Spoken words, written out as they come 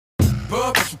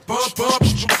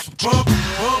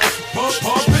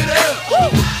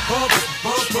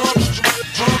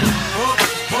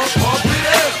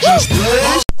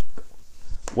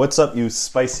What's up, you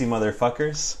spicy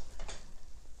motherfuckers?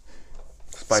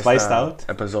 Spiced Out?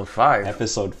 Episode 5.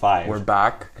 Episode 5. We're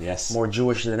back. Yes. More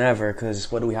Jewish than ever,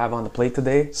 because what do we have on the plate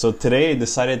today? So today I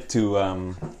decided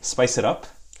to spice it up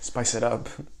Spice it up.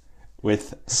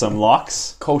 with some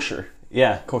lox. Kosher.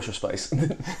 Yeah. Kosher spice.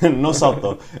 No salt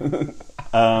though.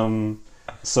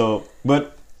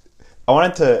 But I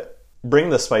wanted to bring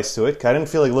the spice to it, 'cause I didn't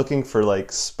feel like looking for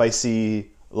like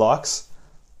spicy lox.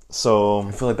 So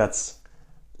I feel like that's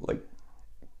like,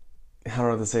 I don't know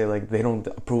what to say, like they don't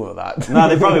approve of that. no,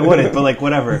 they probably wouldn't, but like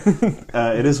whatever.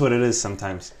 It is what it is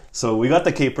sometimes. So we got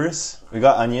the capers, we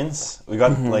got onions, we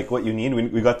got like what you need.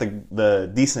 We got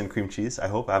the decent cream cheese. I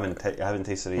hope I haven't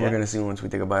tasted it yet. We're gonna see once we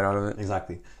take a bite out of it.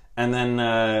 Exactly. And then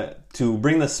to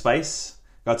bring the spice,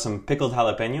 got some pickled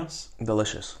jalapenos,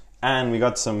 Delicious. and we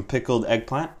got some pickled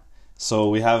eggplant.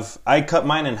 So I cut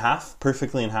mine in half,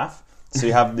 perfectly in half. So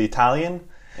you have the Italian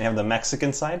and you have the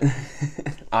Mexican side.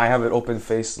 I have it open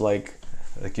faced like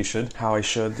You should. how I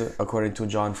should, according to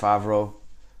Jon Favreau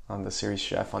on the series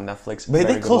Chef on Netflix. But Very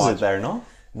they good close watch. it there, no?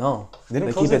 No, They didn't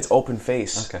they close keep it? it open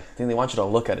face. Okay. I think they want you to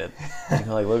look at it.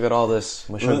 You're like, look at all this.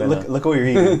 Look what you're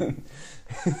eating.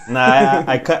 Nah,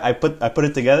 I put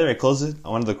it together. I closed it. I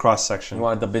wanted the cross section. You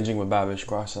wanted the binging with Babish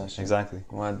cross section. Exactly.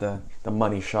 You wanted the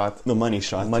money shot. The money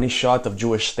shot. Money shot of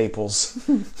Jewish staples.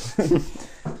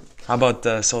 How about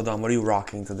Sodom? What are you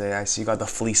rocking today? I see you got the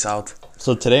fleece out.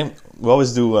 So today we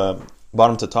always do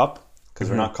bottom to top because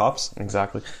we're not cops.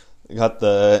 Exactly. We got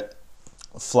the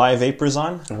Fly Vapors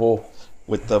on Whoa.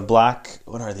 with the black.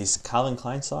 What are these? Calvin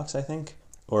Klein socks, I think,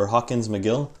 or Hawkins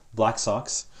McGill black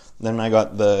socks. Then I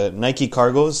got the Nike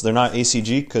Cargos. They're not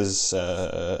ACG because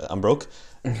I'm broke.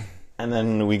 And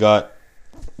then we got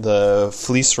the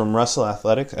fleece from Russell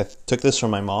Athletic. I took this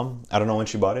from my mom. I don't know when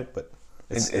she bought it, but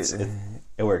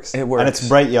it works. It works. And it's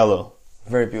bright yellow.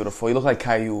 Very beautiful. You look like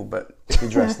Caillou, but you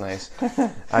dress nice.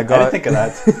 I didn't think of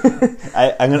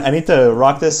that. I need to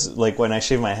rock this like when I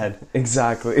shave my head.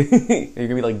 Exactly. You're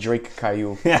gonna be like Drake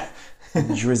Caillou. Yeah.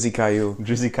 Drizzy Caillou.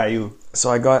 Drizzy Caillou. So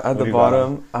I got at do the you got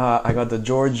bottom, I got the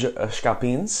George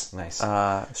Scapins. Nice.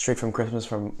 Straight from Christmas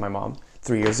from my mom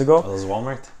 3 years ago. Those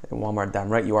Walmart. In Walmart, damn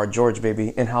right, you are George, baby.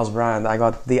 In-house brand. I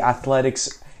got the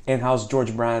Athletics in-house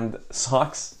George brand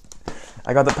socks.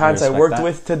 I got the pants I respect worked that.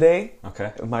 with today.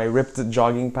 Okay. My ripped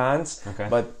jogging pants. Okay.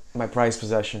 But my prized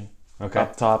possession. Okay.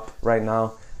 Up top right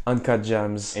now. Uncut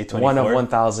Gems. 824? One of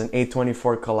 1,000.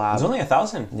 824 collab. It's only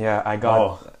 1,000. Yeah, I got.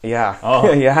 Oh. Yeah.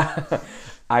 Oh. Yeah.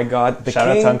 I got the Shout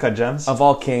out king to Uncut Gems. of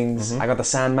all kings. I got the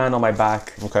Sandman on my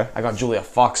back. Okay. I got Julia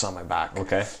Fox on my back.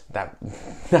 Okay. That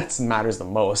matters the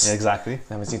most. Yeah, exactly. I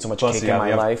haven't seen so much Plus cake you in have- my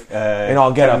you have, life. and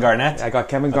I'll get Kevin up. Garnett. I got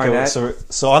Kevin Okay, Garnett.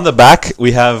 so on the back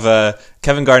we have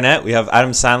Kevin Garnett, we have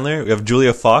Adam Sandler, we have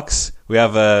Julia Fox, we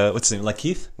have what's his name,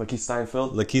 Lakeith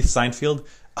Steinfeld. Steinfeld.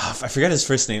 Oh, I forget his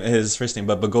first name,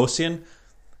 but Bogosian.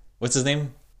 What's his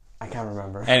name? I can't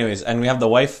remember. Anyways, and we have the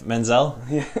wife Menzel.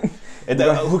 Yeah.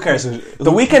 Who cares?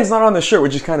 The Weeknd's not on the shirt,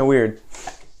 which is kind of weird.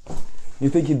 You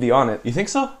think he'd be on it? You think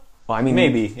so? Well, I mean,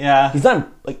 Maybe. Yeah. he's not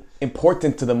like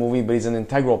important to the movie, but he's an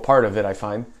integral part of it. I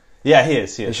find Yeah, he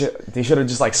is. they should have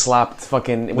just like slapped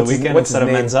fucking The Weeknd instead of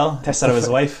Menzel, instead of his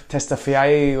wife.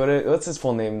 Testify. What's his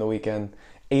full name? The Weeknd.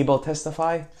 Abel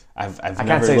Testify. I've I never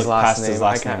can't say his looked last past name. his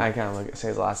last I name. can't say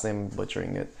his last name.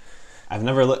 Butchering it. I've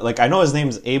never looked. Like I know his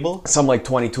name's Abel. Some like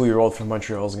 22-year-old from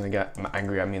Montreal is gonna get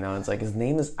angry at me now. It's like his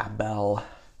name is Abel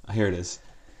Here it is.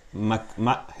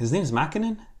 His name's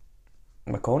Makinen?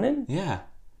 McConan. Yeah.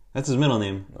 That's his middle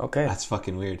name. Okay. That's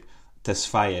fucking weird.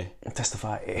 Tesfaye.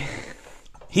 Testify.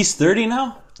 He's 30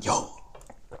 now? Yo.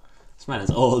 This man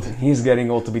is old. He's getting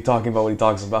old to be talking about what he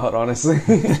talks about. Honestly.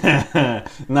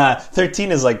 Nah,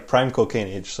 13 is like prime cocaine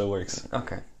age, so it works.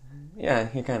 Okay. Yeah,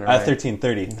 you're kind of right. 13,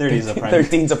 30. 30 is a prime.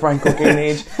 13's a prime cocaine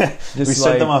age. Just We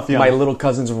set them off young. My little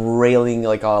cousin's railing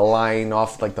like a line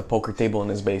off like the poker table in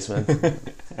his basement.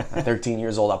 At 13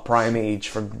 years old, a prime age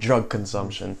for drug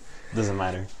consumption. Doesn't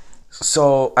matter.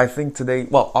 So I think today,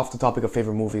 well, off the topic of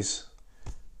favorite movies,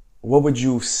 what would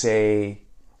you say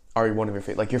are one of your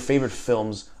favorite, like your favorite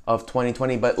films of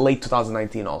 2020, but late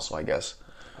 2019 also, I guess.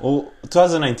 Well,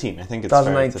 2019, I think it's fair to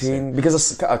 2019, say.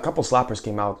 because a couple slappers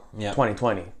came out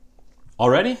 2020.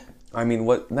 Already? I mean,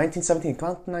 what, 1917,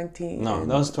 count 19? No,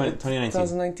 that was 2019.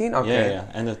 2019? Okay.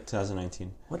 Yeah, end of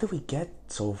 2019. What did we get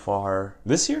so far?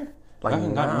 This year? Like, I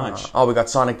haven't gotten much. Oh, we got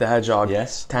Sonic the Hedgehog.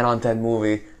 Yes. 10 on 10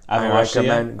 movie. I haven't watched it yet.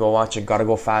 recommend, go watch it. Gotta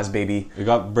go fast, baby. We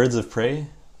got Birds of Prey.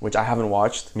 Which I haven't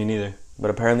watched, Me neither. but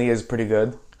apparently is pretty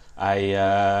good.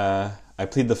 I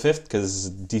plead the fifth because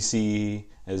DC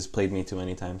has played me too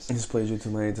many times. He's played you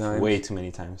too many times. Way too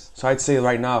many times. So I'd say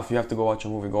right now, if you have to go watch a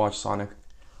movie, go watch Sonic.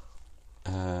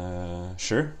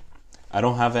 Sure. I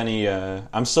don't have any.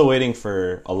 I'm still waiting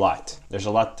for a lot. There's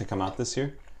a lot to come out this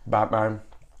year. Batman.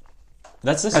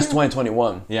 That's this That's year?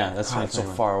 2021. Yeah, that's God, it's so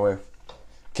 2021. far away.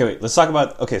 Okay, wait. Let's talk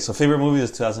about. Okay, so favorite movie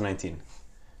is 2019.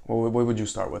 What would you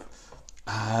start with?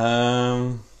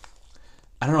 I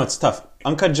don't know. It's tough.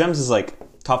 Uncut Gems is like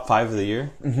top 5 of the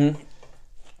year. Mm-hmm.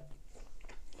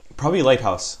 Probably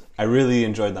Lighthouse. I really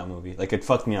enjoyed that movie. Like it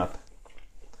fucked me up.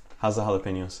 How's the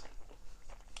jalapenos?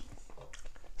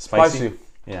 Spicy.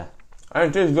 Yeah. And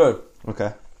it tastes good.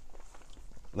 Okay.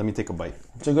 Let me take a bite.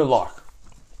 It's a good lock.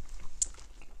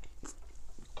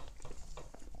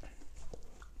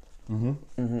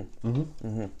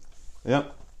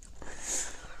 Yep.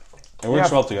 It works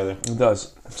Yeah. well together. It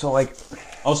does. So like,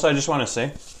 Also, I just want to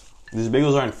say, these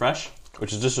bagels aren't fresh,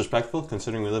 which is disrespectful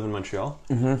considering we live in Montreal.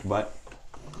 Mm-hmm. But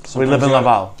we live sometimes in you gotta-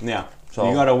 Laval. Yeah. So-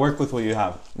 You got to work with what you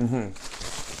have.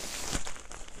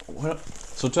 What?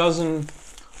 So 2000,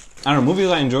 I don't know, movies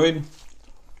I enjoyed.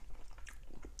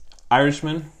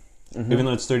 Irishman, even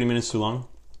though it's 30 minutes too long.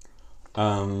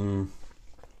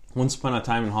 Once Upon a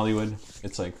Time in Hollywood,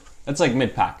 it's like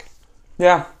mid-pack.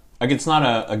 Yeah. Like it's not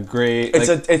a great. It's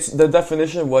like, it's the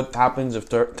definition of what happens if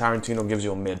Tarantino gives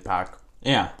you a mid pack.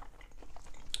 yeah.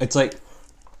 It's like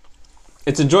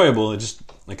it's enjoyable. It just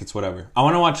like it's whatever. I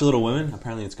want to watch Little Women.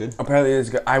 Apparently, it's good. Apparently, it's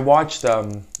good. I watched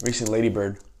recently Lady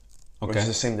Bird, which Okay. is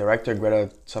the same director, Greta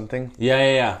something.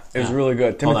 Yeah. It was Yeah. really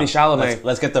good. Hold Timothy on. Chalamet.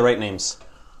 Let's get the right names.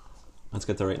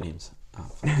 Oh,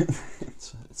 fuck.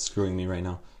 it's screwing me right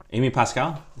now. Amy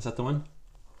Pascal, is that the one?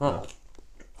 Huh.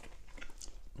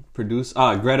 Produce.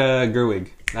 Greta Gerwig.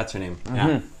 That's her name.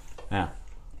 Yeah.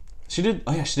 She did.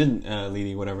 Oh yeah, she did.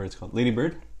 Lady, whatever it's called, Lady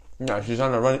Bird. Yeah, she's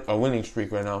on a winning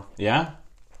streak right now. Yeah.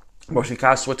 But she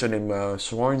cast what's her name,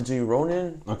 Swansea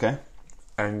Ronan Okay.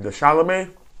 and the Chalamet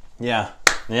Yeah.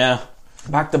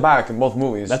 back to back in both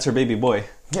movies. That's her baby boy.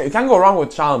 Yeah, you can't go wrong with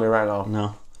Chalamet right now.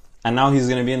 No. And now he's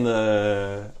gonna be in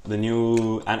the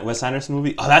new Wes Anderson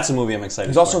movie. Oh, that's a movie I'm excited.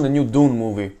 He's also in for. the new Dune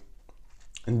movie.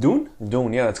 in Dune.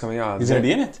 Dune, yeah, that's coming out. He's gonna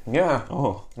be in it. Yeah.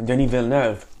 Oh. Denis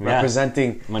Villeneuve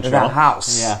representing Montreal. the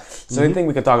house. Yeah. So anything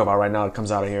we could talk about right now that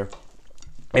comes out of here,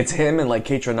 it's him and like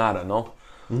Kate Renata, no?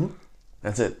 Mm-hmm.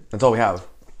 That's it. That's all we have.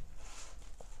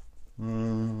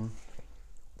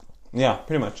 Yeah,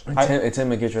 pretty much. It's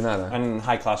him and Kate Renata. And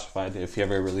High Classified if he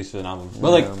ever releases an album.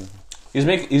 But like, he's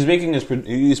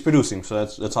producing, so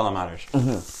that's all that matters.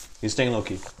 He's staying low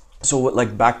key. So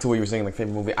like back to what you were saying, like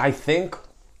favorite movie. I think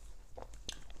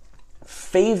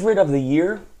favorite of the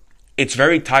year, it's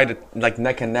very tied like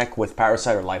neck and neck with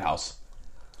Parasite or Lighthouse.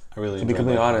 I really. To be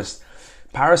completely honest,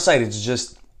 Parasite is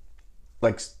just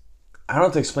like I don't know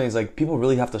how to explain. It's like people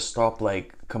really have to stop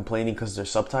like complaining because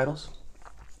there's subtitles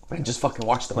and just fucking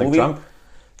watch the Like movie. Trump?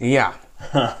 Yeah,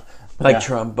 like Yeah.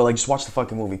 Trump, but like just watch the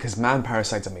fucking movie because man,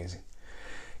 Parasite's amazing.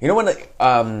 You know when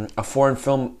a foreign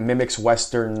film mimics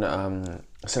Western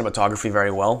cinematography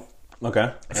very well?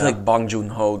 Okay. I feel like Bong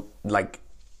Joon-ho, like,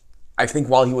 I think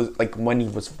while he was, like, when he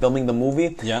was filming the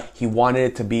movie, Yeah. he wanted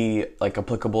it to be, like,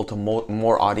 applicable to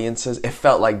more audiences. It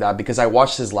felt like that because I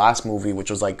watched his last movie, which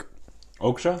was, like,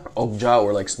 Okja? Okja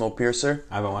or, like, Snowpiercer.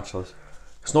 I haven't watched those.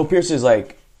 Snowpiercer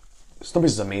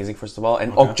is amazing, first of all,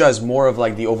 and Okja is more of,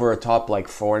 like, the over-the-top, like,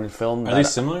 foreign film. Are they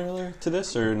similar to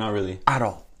this or not really? At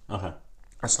all. Okay.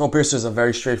 Snowpiercer is a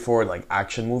very straightforward, like,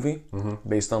 action movie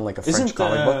based on, like, a French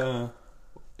comic book.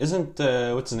 Isn't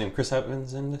what's his name? Chris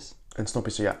Evans in this? And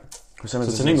Snowpiercer, yeah. Chris Evans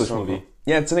it's is an in English Snowpiercer. movie.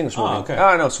 Yeah, it's an English movie. okay.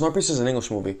 Oh, no, Snowpiercer is an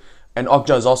English movie. And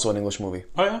Okja is also an English movie.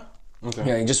 Oh yeah. Okay.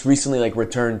 Yeah, he just recently, like,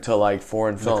 returned to, like,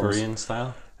 foreign The films. Korean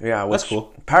style. Yeah, That's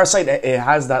cool. Parasite, it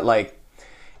has that, like,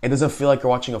 it doesn't feel like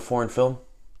you're watching a foreign film.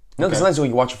 You know, because sometimes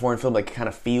when you watch a foreign film, like, it kind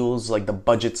of feels like the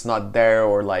budget's not there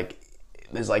or, like,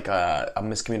 there's, like, a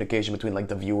miscommunication between, like,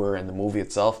 the viewer and the movie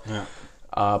itself. Yeah.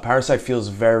 Parasite feels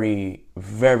very,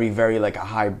 very, very, like, a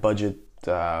high budget,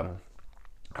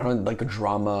 I don't know, like a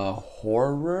drama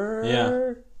horror?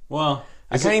 Yeah. Well,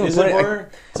 I can't even put it. horror?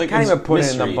 I can't even put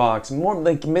it in the mystery. box. More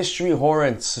like mystery, horror,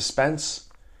 and suspense,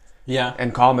 Yeah.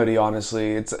 and comedy.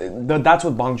 Honestly, that's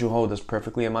what Bong Joon-ho does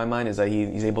perfectly in my mind. Is that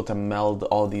he's able to meld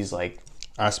all these like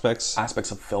Aspects.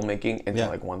 aspects of filmmaking into Yeah.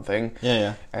 like one thing.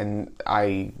 Yeah. And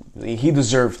he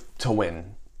deserved to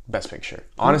win Best Picture.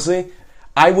 Honestly,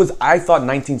 I thought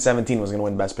 1917 was gonna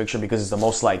win Best Picture because it's the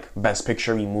most like Best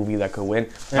Picture-y movie that could win.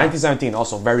 1917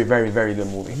 also very, very, very good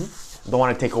movie. Don't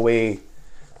want to take away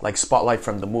like spotlight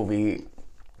from the movie.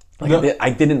 Like Yeah.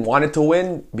 I didn't want it to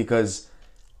win because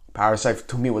Parasite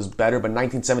to me was better, but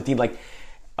 1917 like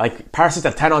like Parasite's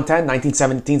a 10 on 10,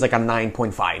 1917 is like a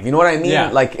 9.5. You know what I mean?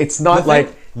 Yeah. Like it's not The thing-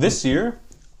 like this year,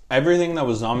 everything that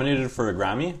was nominated for a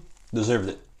Grammy deserved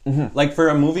it. Like for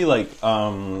a movie like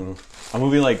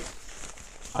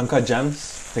Uncut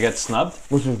Gems to get snubbed.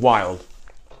 which is wild.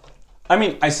 I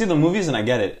mean, I see the movies and I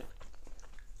get it,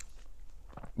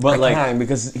 but like,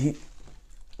 Because he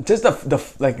just the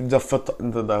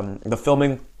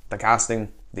filming, the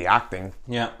casting, the acting,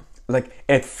 yeah, like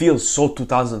it feels so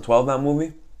 2012 that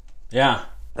movie. yeah,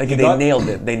 Like He they got- nailed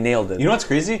it. They nailed it. You know what's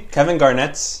crazy? Kevin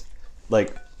Garnett's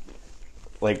like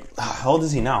how old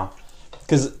is he now?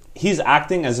 Because he's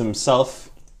acting as himself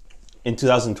in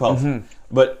 2012,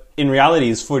 but in reality,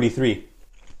 he's 43.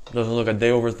 Doesn't look a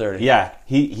day over 30. Yeah,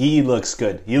 he looks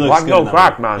good. He looks Black good. don't in that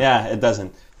crack, movie. man. Yeah, it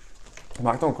doesn't.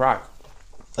 Black don't crack.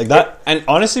 Like that, and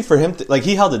honestly, for him, like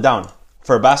he held it down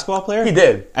for a basketball player. He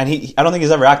did. and I don't think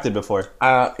he's ever acted before.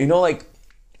 You know, like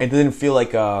it didn't feel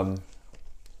like a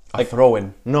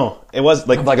throw-in. No, it was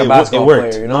like Like a it, basketball it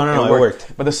worked. player, you know? No, it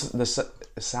worked. But the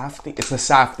Safdie, it's the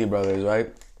Safdie brothers, right?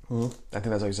 I think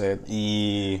that's how you say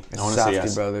it. I want to say Safdie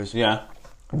yes. brothers. Yeah,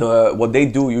 What they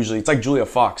do usually, it's like Julia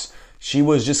Fox. She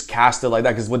was just casted like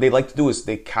that because what they like to do is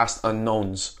they cast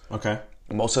unknowns okay.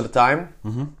 most of the time,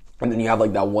 and then you have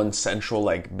like that one central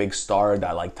like big star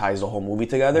that like ties the whole movie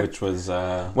together. Which was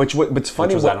But it's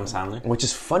funny. was what- Adam Sandler. Which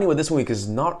is funny with this movie because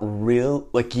not real.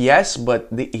 Like yes, but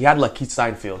he had like Keith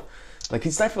Steinfeld. Like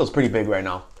Keith Steinfeld's pretty big right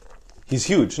now. he's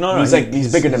huge. No, He's like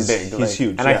he's bigger than big. He's like,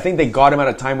 huge. and I yeah. think they got him at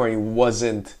a time where he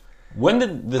wasn't. when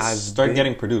did this as start big.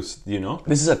 getting produced? Do you know?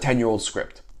 This is a 10-year-old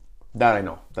script that I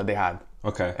know that they had.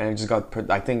 Okay. And it just got,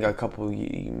 I think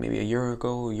maybe a year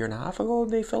and a half ago,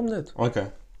 they filmed it. Okay.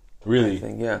 Really? I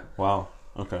think, yeah. Wow.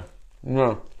 Okay.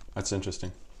 No. That's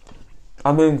interesting.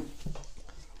 I mean,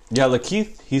 Yeah,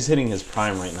 Lakeith, he's hitting his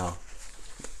prime right now.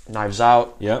 Knives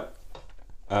Out. Yep.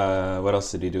 What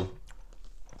else did he do?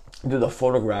 Did a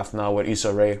Photograph now with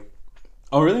Issa Rae.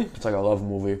 Oh, really? It's like a love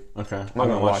movie. Okay. I'm not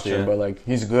gonna watch it, but like,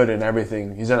 he's good in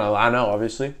everything. He's in Atlanta,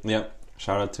 obviously. Yep.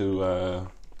 Shout out to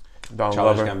Don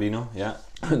Childish Glover. Gambino. Yeah.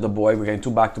 The boy. We're getting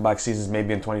 2 back-to-back seasons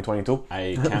maybe in 2022.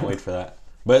 I can't wait for that.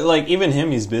 But like even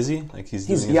him, he's busy. Like he's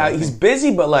doing his own He's thing.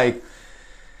 busy, but like,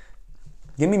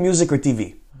 give me music or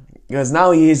TV. Because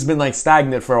now he's been like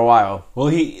stagnant for a while.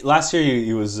 Well, last year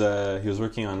he was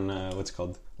working on what's it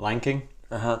called Lion King.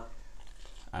 Uh-huh.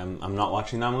 I'm not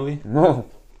watching that movie. No.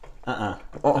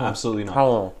 Absolutely not.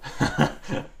 Hello.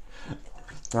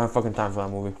 Not fucking time for that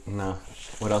movie. No.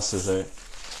 What else is there?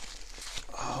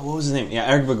 Oh, what was his name? Yeah,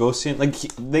 Eric Bogosian. Like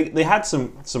they had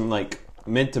some like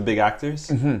mid to big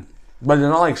actors. But they're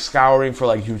not like scouring for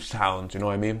like huge talent, you know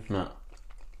what I mean? No.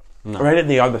 Right at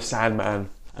the other Sandman.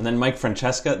 And then Mike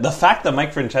Francesca. The fact that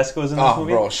Mike Francesca was in this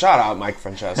movie. bro, shout out Mike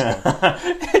Francesco.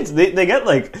 they get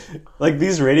like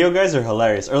these radio guys are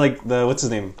hilarious. Or like what's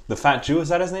his name? The Fat Jew, is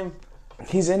that his name?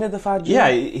 He's in it, the Fat Jew? Yeah,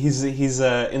 he's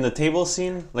in the table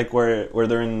scene, like where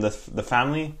they're in the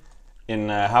family, in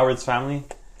Howard's family.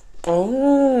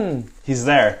 Oh. He's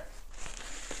there.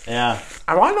 Yeah.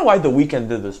 I want to know why The Weeknd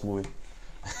did this movie.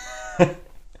 It's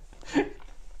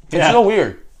Yeah. so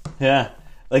weird. Yeah.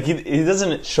 Like he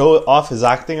doesn't show off his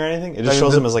acting or anything. It just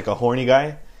shows him as like a horny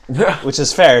guy, which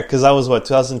is fair because that was what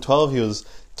 2012. He was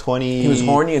 20. He was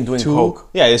horny and doing coke.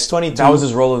 Yeah, he was 22. That was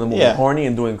his role in the movie. Yeah. Horny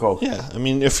and doing coke. Yeah, I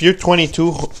mean, if you're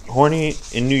 22, horny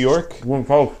in New York. Doing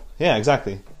coke. Yeah,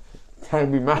 exactly.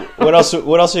 Can't be mad. What else?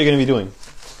 What else are you going to be doing?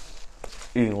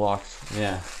 Eating locks.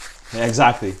 Yeah.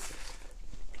 Exactly.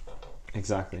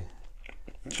 Exactly.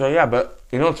 So yeah, but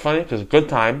you know what's funny? Because Good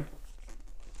Time,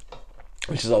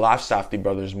 which is a last Safdie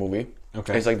brothers movie.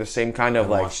 Okay. It's like the same kind of I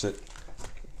like. watched it.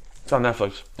 It's on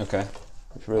Netflix. Okay.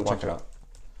 If you really Check watch it out.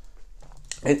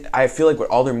 I feel like with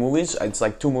all their movies, it's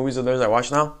like 2 movies of theirs I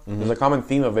watch now. There's a common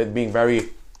theme of it being very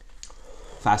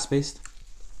Fast paced.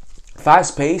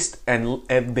 fast paced and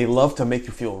they love to make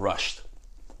you feel rushed.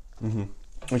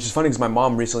 Which is funny because my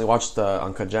mom recently watched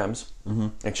Uncut Gems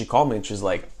and she called me and she's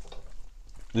like,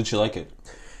 Did she like it?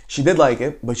 she did like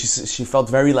it, but she felt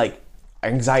very like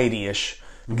anxiety-ish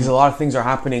because a lot of things are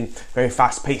happening very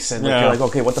fast paced and like, Yeah. you're like,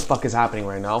 okay, what the fuck is happening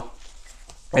right now?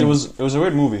 It was a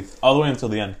weird movie all the way until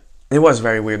the end. It was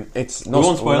very weird. It's no, We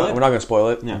won't spoil it? We're not gonna spoil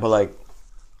it. Yeah. But like,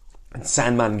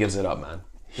 Sandman gives it up, man.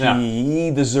 Yeah.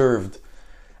 He deserved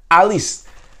at least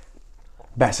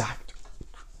best actor.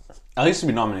 At least to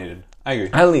be nominated. I agree.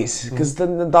 At least because the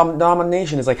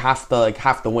nomination is like half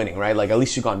the winning, right? Like at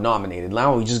least you got nominated.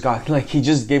 Now he just got like he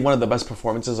just gave one of the best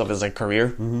performances of his like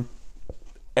career,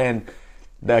 and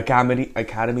the Academy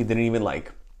didn't even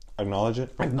like Acknowledge it.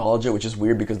 acknowledge it, which is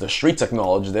weird because the streets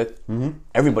acknowledged it.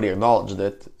 Everybody acknowledged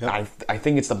it. Yep. I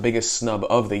think it's the biggest snub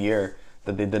of the year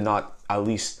that they did not at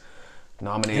least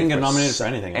nominate. Didn't get nominated for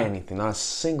anything. Huh? Anything, not a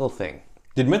single thing.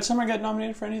 Did Midsommar get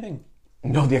nominated for anything?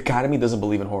 No, the Academy doesn't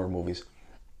believe in horror movies.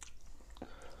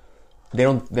 They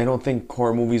don't think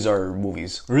horror movies are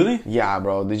movies. Really? Yeah,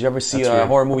 bro. Did you ever see That's a weird.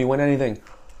 horror movie win anything?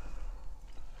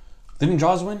 Didn't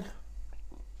Jaws win?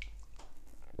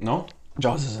 No.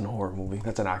 Jaws isn't a horror movie.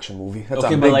 That's an action movie. That's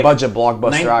Okay, a but big like budget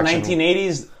blockbuster action.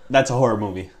 1980s. That's a horror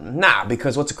movie. Nah,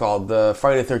 because what's it called? The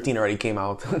Friday the 13th already came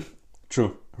out.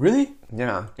 True. Really?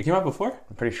 Yeah, It came out before?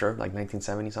 I'm pretty sure, like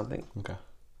 1970 something. Okay.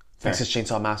 Texas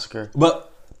Chainsaw Massacre.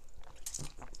 But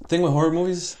thing with horror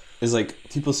movies is like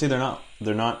people say they're not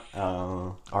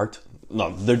Art.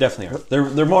 no, they're definitely art.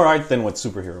 They're more art than what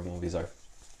superhero movies are.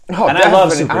 Oh, And I love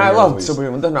definitely. And I superhero love movies.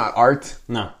 superhero. They're not art.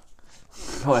 No.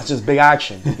 No, that's just big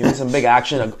action. Give me some big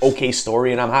action, an okay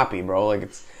story, and I'm happy, bro. Like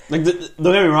it's Like don't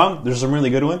get me wrong, there's some really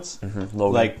good ones.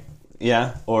 Logan. Like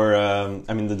yeah, or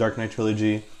I mean the Dark Knight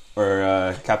trilogy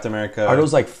or Captain America. Are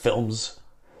those like films?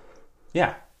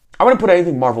 Yeah. I wouldn't put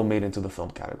anything Marvel made into the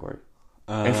film category.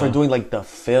 And if we're doing like the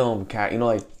film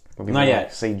like when people Not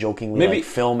yet. say jokingly Maybe- like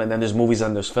film, and then there's movies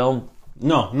and there's film.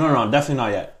 No, definitely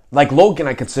not yet. Like Logan,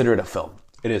 I consider it a film.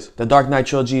 It is. The Dark Knight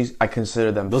trilogy, I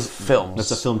consider them films. That's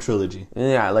a film trilogy.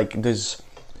 Yeah, like there's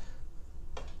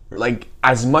like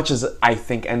as much as I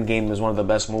think Endgame is one of the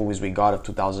best movies we got of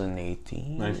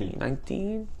 2018,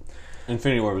 19.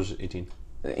 Infinity War was 18.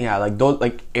 Yeah, like those,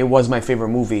 like it was my favorite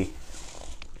movie.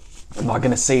 I'm not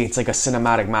gonna say it's like a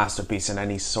cinematic masterpiece in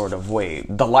any sort of way.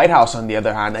 The Lighthouse, on the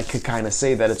other hand, I could kind of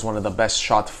say that it's one of the best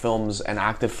shot films and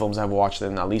active films I've watched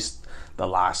in at least the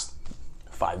last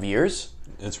 5 years.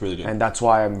 It's really good. And that's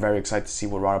why I'm very excited to see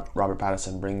what Robert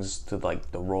Pattinson brings to like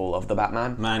the role of the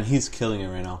Batman. Man, he's killing it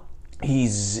right now.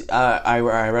 He's I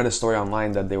read a story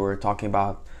online that they were talking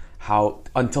about how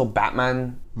until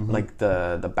Batman like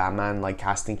the Batman like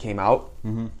casting came out,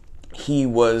 he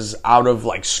was out of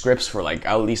like scripts for like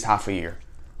at least half a year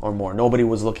or more. Nobody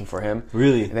was looking for him.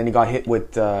 Really? And then he got hit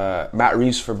with Matt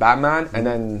Reeves for Batman, and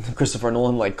then Christopher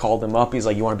Nolan like called him up. He's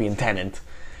like, "You want to be in Tenet?"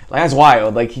 Like that's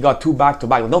wild. Like he got 2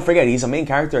 back-to-back. Like, don't forget, he's a main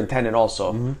character in Tenet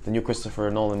also, the new Christopher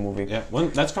Nolan movie. Yeah,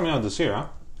 that's coming out this year, huh?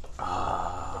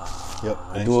 Yep.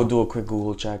 I think so. Do a quick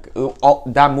Google check.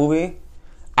 That movie,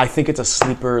 I think it's a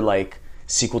sleeper like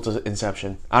sequel to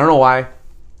Inception. I don't know why.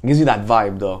 It gives you that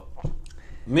vibe though.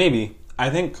 Maybe. I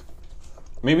think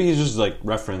maybe he's just like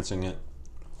referencing it.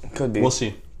 Could be. We'll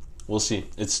see. We'll see.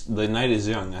 It's the night is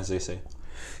young, as they say.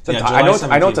 I know it's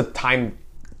a 17th. time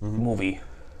movie.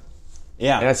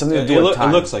 Yeah, It has something to do with time.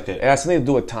 It looks like it. It has something to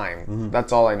do with time.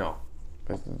 That's all I know.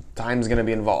 Time's gonna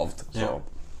be involved. So,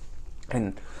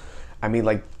 and I mean,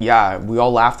 like, yeah, we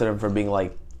all laughed at him for being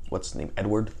like, what's his name,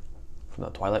 Edward, from the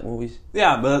Twilight movies.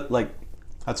 Yeah, but like,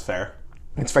 that's fair.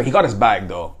 It's fair. He got his bag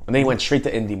though, and then he went straight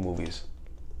to indie movies.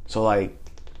 So like,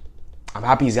 I'm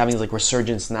happy he's having his like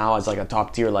resurgence now as like a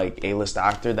top tier like A-list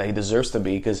actor that he deserves to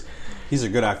be. Because He's a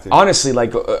good actor. honestly,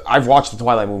 like I've watched the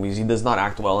Twilight movies. He does not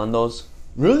act well in those.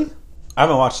 Really? I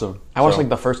haven't watched them. I watched like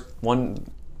the first one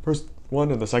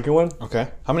and the second one. Okay.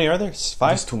 How many are there? 5?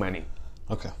 There's too many.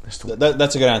 Okay. too-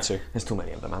 That's a good answer. There's too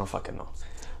many of them. I don't fucking know.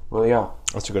 Well, yeah.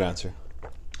 That's a good answer.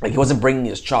 Like, he wasn't bringing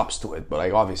his chops to it, but,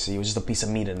 like, obviously, he was just a piece of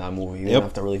meat in that movie. He didn't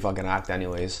have to really fucking act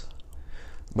anyways.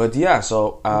 But, yeah,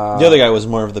 so... The other guy was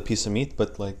more of the piece of meat,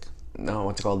 but like... No,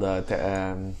 what's it called?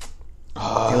 Taylor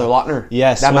Lautner.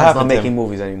 Yes, That what man's not happened to making him?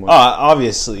 movies anymore.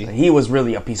 Obviously. He was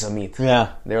really a piece of meat. Yeah.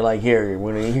 They're like, here, you're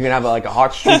gonna have like a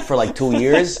hot streak for like 2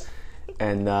 years,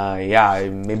 and yeah,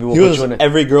 maybe we'll He put was you in. in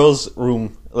every girl's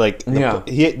room. Like,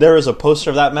 there was a poster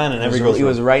of that man in every girl's He room.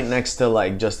 was right next to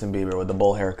like Justin Bieber with the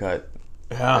bowl haircut.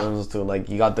 Yeah. Those two, like,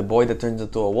 you got the boy that turns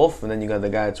into a wolf, and then you got the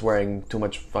guy that's wearing too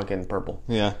much fucking purple.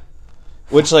 Yeah.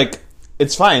 Which, like,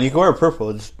 it's fine. You can wear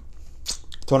purple. Just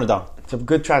tone it down. It's a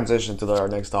good transition to our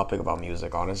next topic about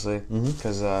music, honestly,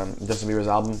 because Justin Bieber's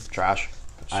album, trash.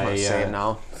 Just want to say it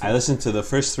now. I listened to the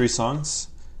first 3 songs,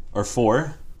 or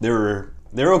 4. They're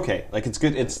okay. Like, it's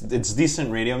good. It's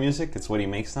decent radio music. It's what he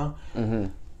makes now. Mm-hmm.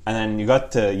 And then you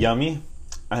got to Yummy,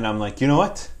 and I'm like, you know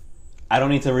what? I don't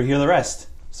need to hear the rest.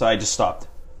 So I just stopped.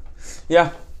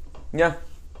 Yeah. I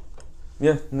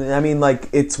mean, like,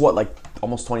 it's what, like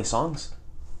almost 20 songs?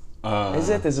 Is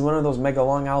it? Is it one of those mega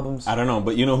long albums? I don't know,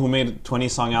 but you know who made a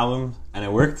 20-song album and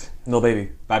it worked? Lil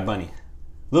Baby. Bad Bunny.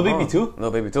 Lil Baby too?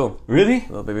 Lil Baby too. Really?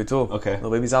 Lil Baby too. Okay.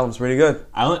 Lil Baby's album's pretty good.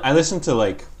 I listened to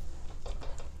like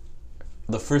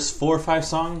the first 4 or 5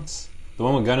 songs. The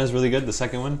one with Gunna is really good. The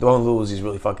second one, The one with Lil Uzi's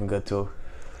really fucking good too.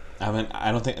 I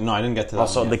didn't get to that.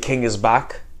 Also, one The yet. King is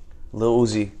back. Lil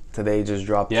Uzi today just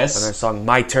dropped Yes. another song,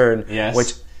 My Turn, Yes.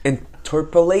 which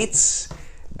interpolates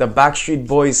the Backstreet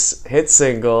Boys hit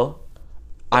single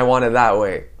I Want It That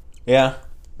Way. Yeah.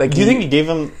 Like, Do you think he gave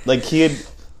him like he had?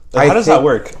 Like, how does that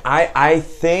work? I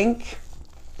think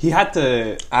He had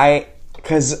to.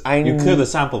 because I You clear the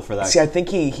sample for that. see. I think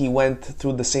he went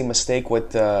through the same mistake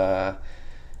with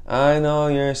I Know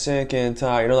You're Sick and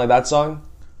Tired. You know, like that song,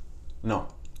 No.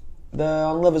 the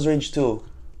On Love Is Rage 2.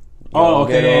 Oh,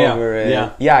 okay, yeah, Over yeah. it.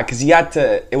 Yeah. Yeah, because he had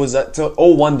to. It was it's a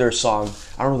Oh Wonder song.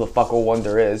 I don't know who the fuck Oh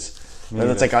Wonder is. But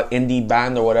it's like an indie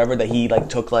band or whatever that he like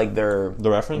took like the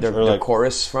reference? their Or, like-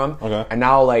 chorus from. Okay. And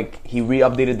now like he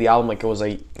re-updated the album like it was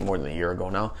like more than a year ago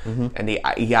now, and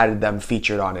he added them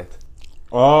featured on it.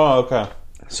 Oh, okay.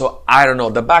 So I don't know.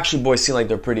 The Backstreet Boys seem like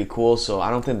they're pretty cool, so I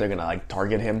don't think they're gonna like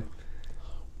target him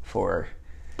for.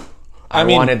 I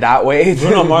mean, Want It That Way.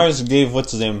 Bruno Mars gave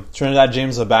what's his name, Trinidad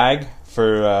James, a bag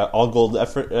for all gold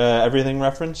effort, everything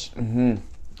reference.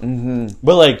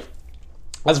 But like,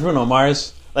 that's Bruno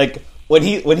Mars. Like when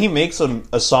he makes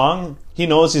a song, he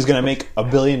knows he's gonna make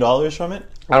 $1 billion from it.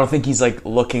 I don't think he's like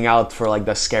looking out for like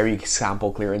the scary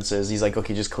sample clearances. He's like,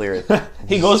 okay, just clear it.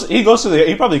 He goes to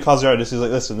he probably calls the artist. He's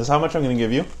like, listen, this is how much I'm gonna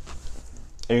give you,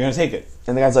 and you're gonna take it.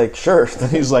 And the guy's like, sure.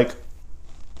 He's like,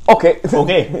 Okay.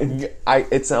 okay.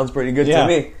 It sounds pretty good Yeah. to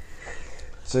me.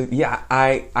 So yeah,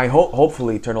 I hope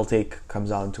hopefully Eternal Take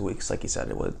comes out in 2 weeks, like he said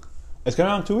it would. It's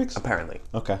coming out in 2 weeks. Apparently.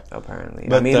 Okay. Apparently.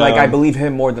 But, I mean, like I believe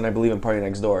him more than I believe in Party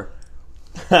Next Door.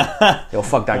 Yo,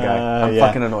 fuck that guy. I'm yeah.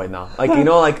 fucking annoyed now. Like, you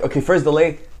know, like, okay, first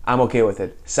delay, I'm okay with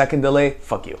it. Second delay,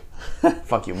 fuck you.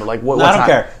 Fuck you. But like, what? No, I don't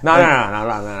care.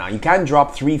 No. You can't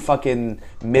drop 3 fucking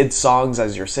mid songs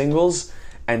as your singles.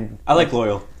 And I like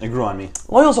Loyal. It grew on me.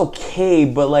 Loyal's okay,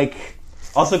 but like,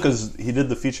 Also, because he did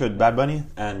the feature with Bad Bunny,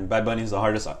 and Bad Bunny's the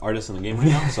hardest artist in the game right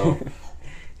now. So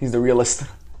he's the realist.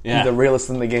 Yeah. He's the realist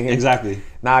in the game. exactly.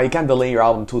 Nah, you can't delay your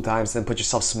album 2 times, then put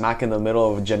yourself smack in the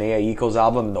middle of Janaea Eiko's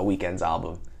album and The Weeknd's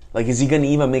album. Like, is he gonna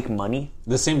even make money?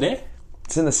 The same day?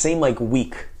 It's in the same like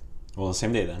week. Well, the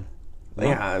same day then. No.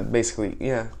 Yeah, basically,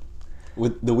 yeah.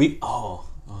 With the week. Oh.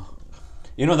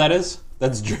 You know what that is?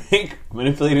 That's Drake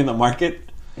manipulating the market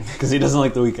because he doesn't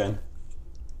like The Weeknd.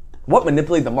 What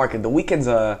manipulate the market? The Weeknd's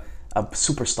a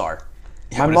superstar.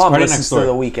 Yeah, My but it's mom Party listens Next to Door.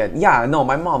 The Weeknd. Yeah, no,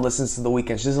 my mom listens to The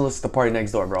Weeknd. She doesn't listen to Party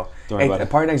Next Door, bro. Don't worry about it.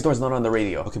 Party Next Door is not on the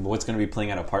radio. Okay, but what's going to be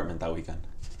playing at Apartment that weekend?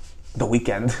 The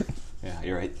Weeknd. Yeah,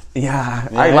 you're right. Yeah,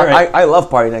 you're right. I love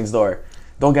Party Next Door.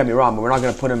 Don't get me wrong, but we're not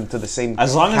gonna put him to the same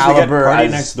As long as we get caliber Party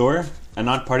as- Next Door and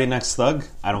not Party Next Thug,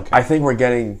 I don't care. I think we're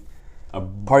getting A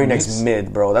Party mix? Next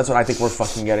Mid, bro. That's what I think we're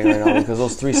fucking getting right now because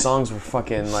those 3 songs were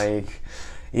fucking like,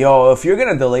 yo, if you're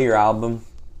gonna delay your album,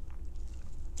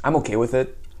 I'm okay with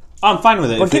it. I'm fine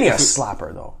with it. But If give me it- a if it-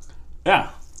 slapper though. Yeah.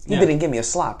 He Yeah. didn't give me a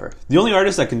slapper. The only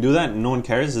artist that can do that and no one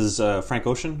cares is Frank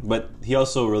Ocean, but he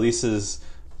also releases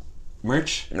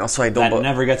merch Also, I that don't.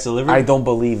 never gets delivered. I don't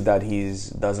believe that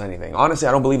does anything. Honestly,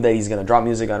 I don't believe that he's gonna drop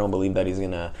music. I don't believe that he's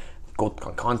gonna go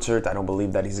on concert. I don't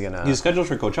believe that he's gonna. He's scheduled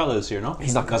for Coachella this year, no?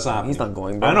 He's not. That's He's not happening.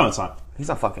 going. Bro. I know it's not. He's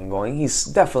not fucking going. He's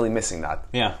definitely missing that.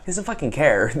 Yeah. He doesn't fucking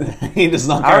care. He does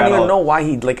not I care don't at even all. know why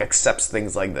he like accepts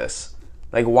things like this.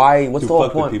 Like why? What's To the whole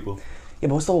fuck with point? people. Yeah,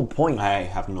 but what's the whole point? I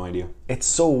have no idea. It's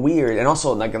so weird, and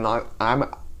also like I'm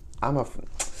a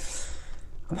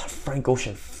Frank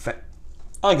Ocean fan.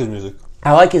 I like his music.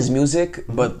 I like his music,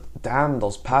 but damn,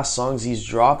 those past songs he's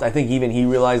dropped. I think even he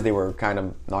realized they were kind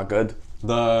of not good.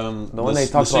 The When they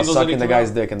talked about sucking the guy's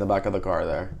dick in the back of the car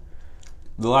there.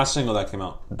 The last single that came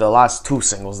out. The last 2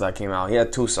 singles that came out. He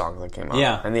had 2 songs that came out.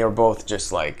 Yeah. And they were both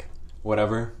just like,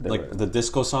 Whatever. Like the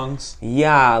disco songs.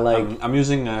 yeah, like, I'm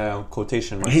using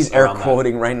quotation marks. he's air around that.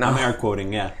 quoting right now. I'm air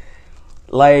quoting, yeah.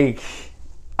 Like,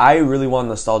 I really want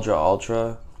Nostalgia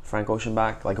Ultra Frank Ocean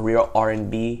back. Like, real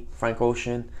R&B Frank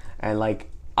Ocean. And like,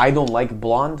 I don't like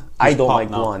Blonde. I don't pop like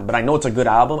now. Blonde. But I know it's a good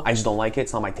album. I just don't like it.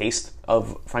 It's not my taste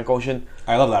of Frank Ocean.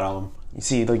 I love that album. You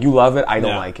see, like, you love it. I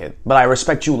don't Yeah. like it. But I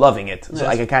respect you loving it. So Yeah,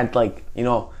 like, I can't like, you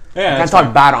know, Yeah, I can't that's talk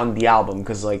fine. bad on the album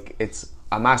because like it's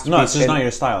a masterpiece. No, it's just not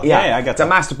your style. Yeah, I get it's a that.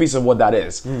 masterpiece of what that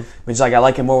is. Which like I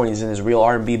like him more when he's in his real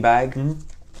R&B bag. And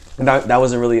that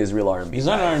wasn't really his real R&B. He's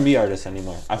not an R&B artist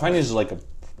anymore. I find he's like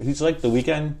The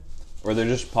Weeknd, or they're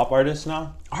just pop artists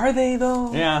now. Are they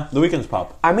though? Yeah, The Weeknd's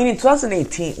pop. I mean, in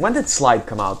 2018, when did Slide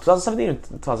come out? 2017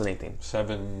 or 2018?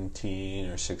 17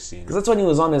 or 16. Because that's when he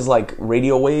was on his like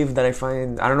radio wave. That I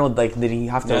find, I don't know. Like, did he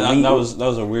have to? Yeah, that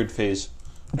was a weird phase.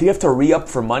 Did he have to re-up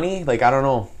for money? Like, I don't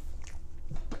know.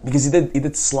 Because he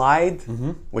did Slide,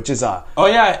 which is a Oh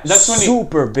yeah, that's when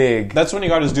super big. that's when he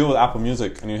got his deal with Apple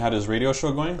Music and he had his radio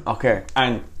show going. Okay.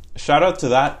 And shout out to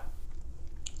that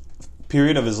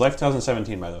period of his life,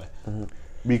 2017, by the way,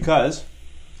 because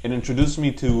it introduced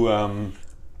me to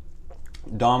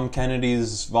Dom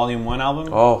Kennedy's Volume 1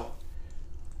 album. Oh,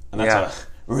 And that's yeah.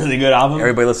 Really good album.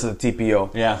 Everybody listen to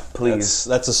TPO. Yeah, please.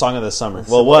 That's a song of the summer.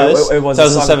 Well, it was a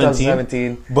song of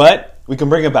 2017. But we can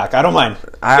bring it back. I don't mind.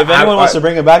 If anyone wants to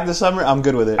bring it back this summer, I'm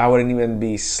good with it. I wouldn't even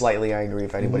be slightly angry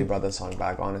if anybody brought that song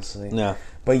back, honestly. Yeah.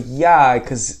 But yeah,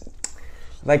 because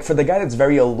like for the guy that's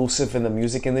very elusive in the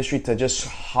music industry to just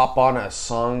hop on a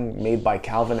song made by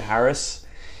Calvin Harris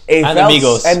and the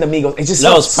Migos. It just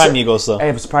that was prime Migos though.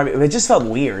 It was prime. It just felt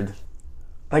weird.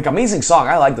 Like amazing song.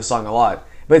 I like the song a lot,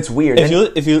 but it's weird.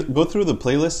 If you go through the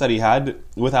playlist that he had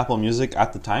with Apple Music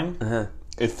at the time,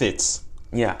 it fits.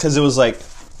 Yeah, because it was like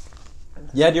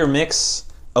you had your mix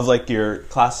of like your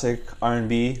classic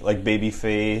R&B, like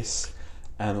Babyface,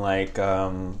 and like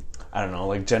I don't know,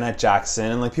 like Janet Jackson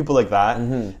and like people like that,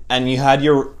 and you had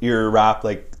your rap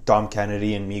like Dom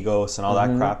Kennedy and Migos and all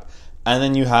that crap, and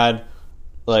then you had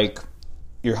like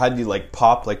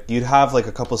pop, like you'd have like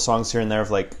a couple songs here and there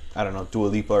of like I don't know, Dua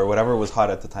Lipa or whatever was hot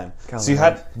at the time. So you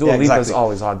had Dua Lipa's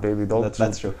always hot, baby.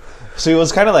 That's true. So it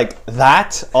was kind of like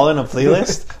that all in a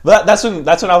playlist. But that's when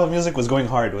Apple Music was going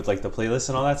hard with like the playlist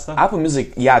and all that stuff. Apple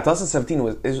Music, yeah,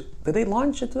 2017 did they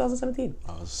launch in 2017?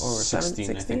 Or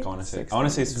 16, I think I want to say.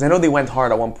 Because I know they went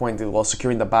hard at one point while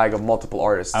securing the bag of multiple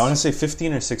artists. I want to say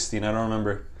 15 or 16. I don't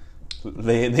remember.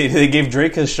 They gave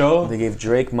Drake his show. They gave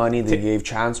Drake money. They gave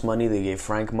Chance money. They gave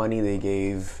Frank money. They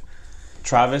gave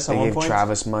Travis at one point. They gave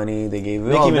Travis money. They gave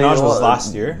Nicki Minaj was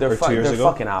last year or 2 years ago. They're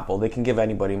fucking Apple. They can give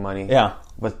anybody money. Yeah.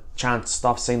 But Chance,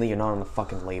 stop saying that you're not on the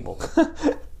fucking label.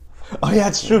 Oh yeah,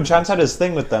 it's true. Chance had his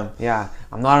thing with them. Yeah,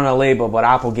 I'm not on a label, but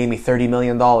Apple gave me $30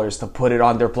 million to put it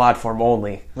on their platform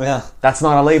only. Yeah. That's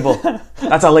not a label.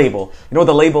 That's a label. You know what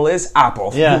the label is?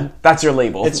 Apple. Yeah. That's your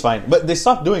label. It's fine. But they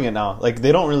stopped doing it now. Like,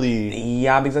 they don't really...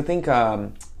 Yeah, because I think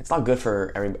it's not good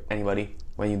for anybody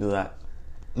when you do that.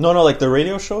 No, like the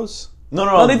radio shows?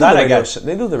 No, they do that the I radio get.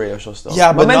 they do the radio show still.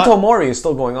 Yeah, but Memento Mori is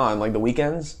still going on, like the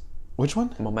weekends. Which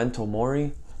one? Memento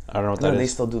Mori. I don't know what that is. They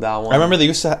still do that one. I remember they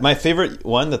used to my favorite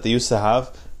one that they used to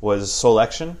have was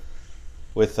Solection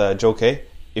with Joe K.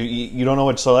 You don't know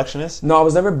what Solection is? No, I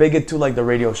was never big into like the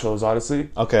radio shows, honestly.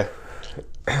 Okay.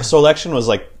 Solection was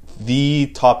like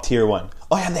the top tier one.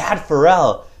 Oh yeah, they had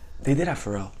Pharrell. They did have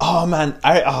Pharrell. Oh man,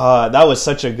 that was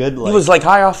such a good. Like, he was like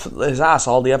high off his ass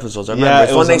all the episodes. I remember.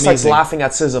 It's when they started laughing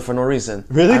at SZA for no reason.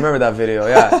 Really? I remember that video.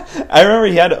 Yeah. I remember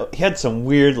he had some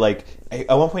weird like.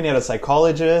 At one point, he had a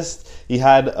psychologist. He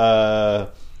had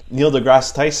Neil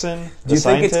deGrasse Tyson. Do you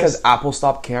think it's because Apple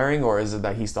stopped caring, or is it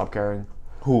that he stopped caring?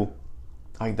 Who?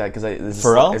 Like that? Because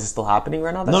Pharrell? Is it still happening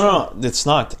right now? No, it's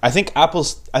not. I think Apple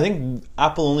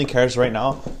only cares right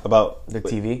now about the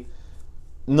TV.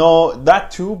 No,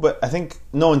 that too, but I think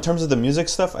in terms of the music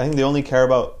stuff, I think they only care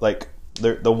about like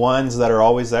the ones that are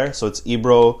always there. So it's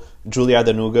Ebro, Julia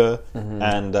Denuga,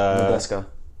 and Nadeska.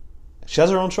 She has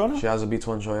her own show now? She has a Beats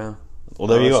One show, yeah. Well,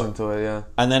 there you go. To it, yeah.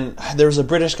 And then there's a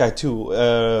British guy too,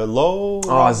 Lowe.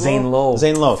 Oh, Zane Lowe.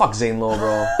 Zane Lowe. Fuck Zane Lowe,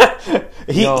 bro.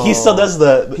 he still does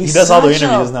he does all the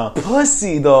interviews now.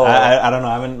 Pussy though. I don't know.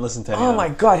 I haven't listened to any. Oh my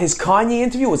god, his Kanye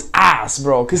interview was ass,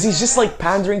 bro. Because he's just like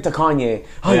pandering to Kanye.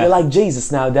 Oh, you like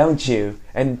Jesus now, don't you?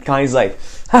 And Kanye's like,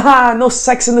 haha, no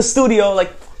sex in the studio.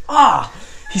 Like,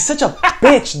 he's such a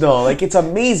bitch though. Like, it's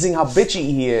amazing how bitchy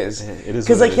he is. It is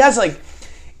because like he has like,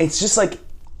 it's just like,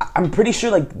 I'm pretty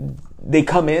sure like they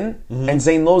come in and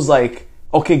Zane Lowe's like,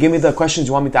 okay, give me the questions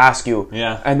you want me to ask you.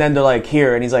 Yeah. And then they're like,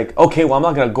 here. And he's like, okay, well, I'm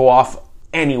not going to go off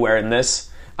anywhere in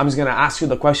this. I'm just going to ask you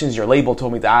the questions your label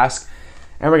told me to ask.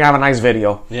 And we're going to have a nice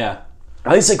video. Yeah.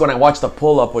 At least like when I watched the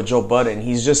pull-up with Joe Budden,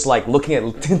 he's just like looking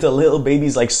into Lil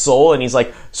Baby's like soul and he's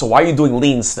like, so why are you doing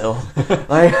lean still?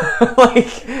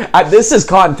 This is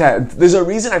content. There's a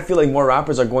reason I feel like more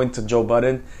rappers are going to Joe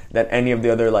Budden than any of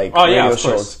the other like radio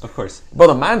shows. Of course. But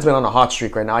the man's been on a hot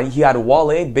streak right now. He had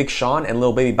Wale, Big Sean, and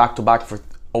Lil Baby back to back for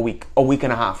a week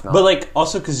and a half now. But like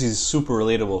also because he's super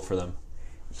relatable for them.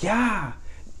 Yeah.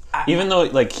 Even though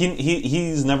like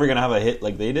he's never gonna have a hit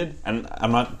like they did, and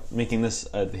I'm not making this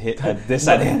a hit at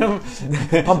him.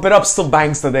 Pump It Up still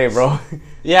bangs today, bro.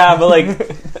 Yeah, but like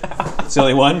it's the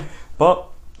only one.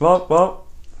 Well,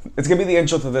 it's gonna be the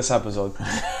intro to this episode.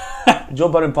 Joe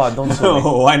Budden Pod, don't sue me.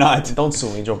 Why not? Don't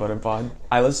sue me, Joe Budden Pod.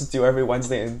 I listen to you every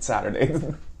Wednesday and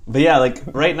Saturday. But yeah, like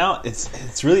right now,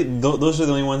 it's really those are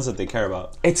the only ones that they care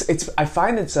about. I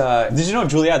find it's Did you know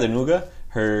Julia Denuga?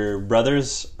 Her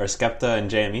brothers are Skepta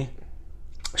and JME.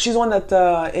 She's the one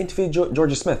that interviewed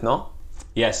Georgia Smith, no?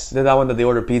 Yes. Did that one that they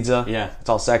ordered pizza? Yeah. It's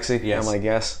all sexy? Yes. I'm like,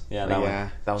 yes. Yeah,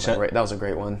 that was a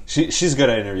great one. She's good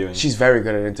at interviewing. She's very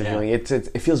good at interviewing. Yeah.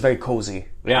 It feels very cozy.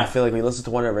 Yeah. I feel like when you listen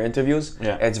to one of her interviews,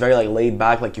 yeah, it's very like laid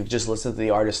back, like you just listen to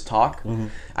the artist talk.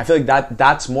 I feel like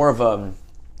that's more of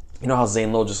you know how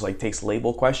Zane Lowe just like takes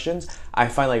label questions. I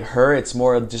find like her, it's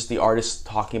more of just the artist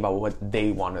talking about what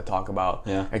they want to talk about.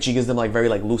 Yeah. And she gives them like very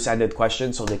like loose-ended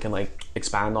questions so they can like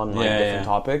expand on like different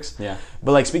topics. Yeah.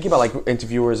 But like speaking about like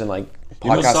interviewers and like podcasts You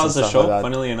know, and saw the stuff show. like that.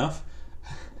 Funnily enough,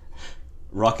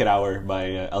 Rocket Hour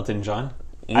by Elton John.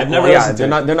 I've never listened to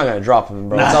it. They're not gonna drop him,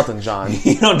 bro. It's Elton John.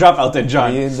 You don't drop Elton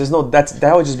John. There's no that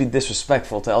would just be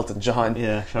disrespectful to Elton John.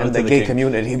 Yeah, shout out and to the the gay king.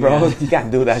 community, bro. Yeah. You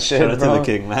can't do that shit, Shout out bro. to the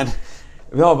king, man.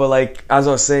 No, but like as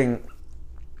I was saying,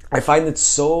 I find it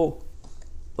so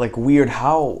like weird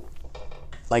how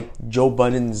like Joe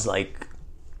Budden's like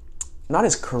not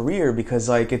his career, because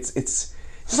like it's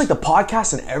just like the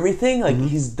podcast and everything like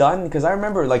he's done, because I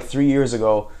remember like 3 years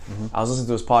ago I was listening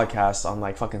to his podcast on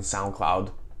like fucking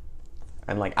SoundCloud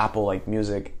and like Apple like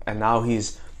Music, and now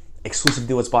he's exclusive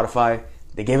deal with Spotify.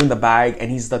 They gave him the bag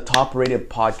and he's the top rated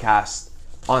podcast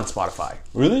on Spotify.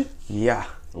 Really? Yeah.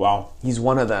 Wow. He's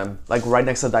one of them, like right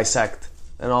next to Dissect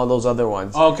and all those other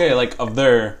ones. Okay, like of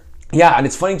their. Yeah, and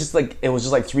it's funny, just like it was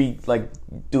just like three like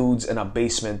dudes in a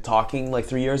basement talking like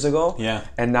 3 years ago. Yeah.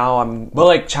 And now I'm But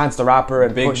like Chance the Rapper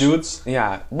and big Push. dudes?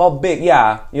 Yeah. Well, big.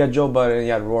 Yeah. You had Joe Budden,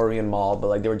 you had Rory and Maul, but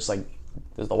like they were just like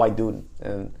there's the white dude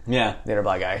and Yeah. the other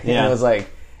black guy. Yeah. And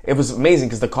it was amazing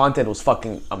because the content was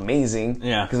fucking amazing.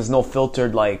 Yeah. Because there's no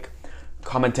filtered like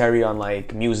commentary on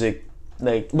like music,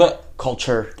 like But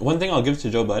culture. one thing I'll give to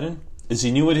Joe Budden is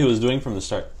he knew what he was doing from the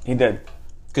start. He did.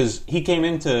 Because he came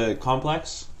into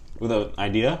Complex with an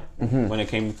idea when it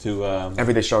came to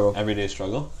Everyday struggle. Everyday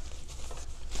Struggle.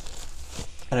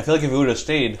 And I feel like if he would have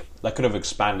stayed, that could have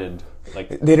expanded. Like,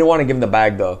 They didn't want to give him the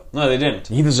bag though. no, they didn't.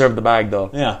 He deserved the bag though.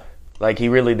 Yeah. Like he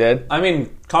really did. I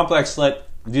mean, Complex let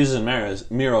Jesus and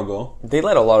Miro go. They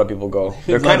let a lot of people go.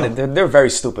 They're Let kind them. of they're very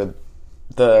stupid.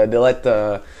 They let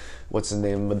the what's his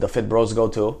name, the Fit Bros go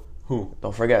too. Who?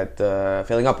 Don't forget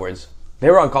Failing Upwards. They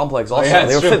were on Complex also. yeah,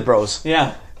 They it's were true. Fit Bros.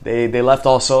 Yeah. They left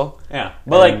also. Yeah.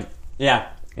 But And- like, yeah.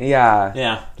 Yeah.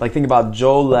 Yeah. Like think about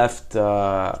Joe left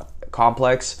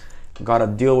Complex, got a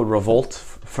deal with Revolt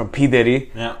from P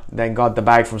Diddy. Yeah. Then got the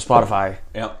bag from Spotify.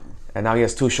 Yep. And now he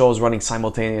has 2 shows running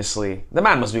simultaneously. The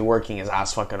man must be working his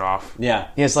ass fucking off. Yeah.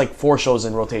 He has like 4 shows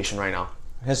in rotation right now.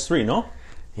 He has 3, no?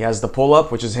 He has the Pull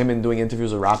Up, which is him in doing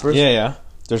interviews with rappers. Yeah, yeah.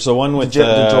 There's the one with The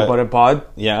Joe Budden Pod,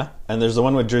 yeah, and there's the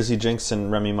one with Jersey Jinx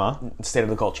and Remy Ma. State of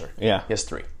the Culture. Yeah. He has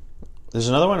 3. There's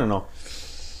another one or no?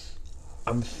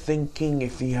 I'm thinking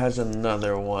if he has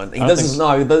another one. He don't does think his,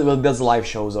 no, he does live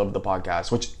shows of the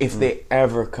podcast, which if they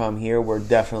ever come here, we're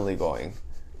definitely going.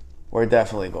 We're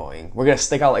definitely going. We're gonna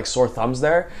stick out like sore thumbs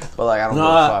there, but like I don't give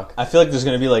a fuck. I feel like there's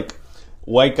gonna be like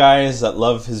white guys that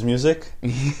love his music.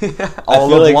 All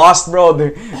feel of like- Lost, bro.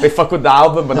 They fuck with the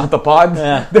album, but not the pod.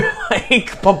 Yeah. They're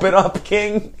like, pump it up,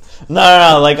 king.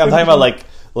 No, like I'm talking about like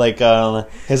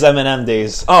his Eminem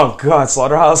days. Oh god,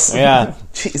 Slaughterhouse. Yeah.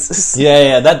 Jesus.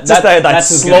 Yeah, That that's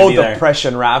who's gonna slow be there.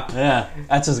 depression rap. Yeah,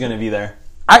 that's who's gonna be there.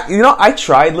 I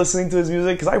tried listening to his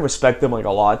music because I respect him like a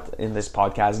lot in this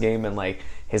podcast game and like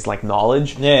his like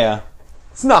knowledge. Yeah.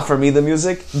 It's not for me, the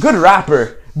music. Good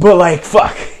rapper, but like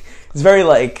fuck. It's very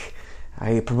like,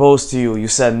 I proposed to you, you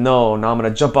said no, now I'm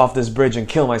gonna jump off this bridge and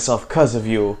kill myself because of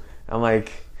you. I'm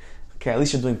like, okay, at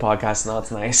least you're doing podcasts now,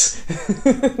 it's nice.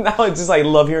 Now it's just I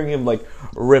love hearing him like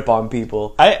rip on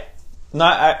people. I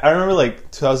remember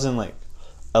like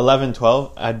 2011,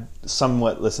 12. I'd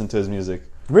somewhat listened to his music.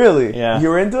 Really? Yeah. You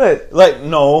were into it? Like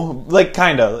no, like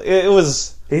kinda. It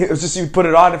was It was just you put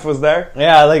it on if it was there?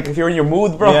 yeah, like If you're in your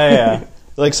mood, bro? yeah.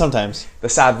 Like sometimes. The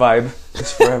sad vibe.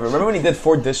 It's forever. Remember when he did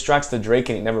 4 diss tracks to Drake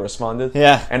and he never responded?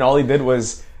 Yeah. And all he did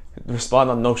was respond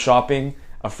on No Shopping,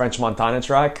 a French Montana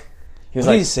track. He was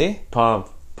What like, did he say? pump,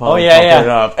 Oh yeah, pump it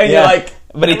up. And yeah. you're like,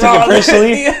 but he took it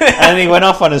personally, and he went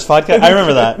off on his podcast. I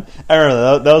remember that.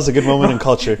 That was a good moment in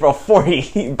culture. bro, 4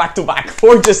 back to back,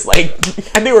 4 just like,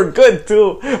 and they were good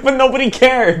too, but nobody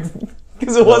cared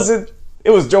because it wasn't. It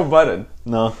was Joe Budden.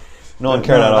 No one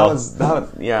cared at all.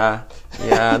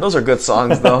 Yeah, those are good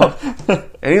songs though.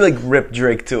 And he like ripped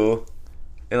Drake too,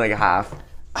 in like half.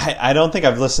 I don't think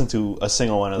I've listened to a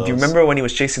single one of those. Do you remember when he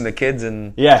was chasing the kids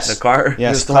in Yes. the car? Yes, He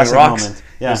was throwing classic rocks. moment.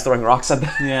 He Yeah. was throwing rocks at them,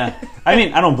 Yeah, I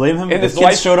mean, I don't blame him. And If his kids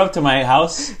wife- showed up to my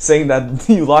house, saying that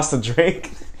you lost to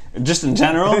Drake. just in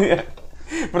general, Yeah.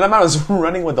 But that man was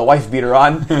running with the wife beater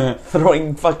on,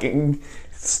 throwing fucking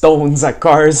stones at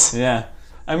cars. yeah.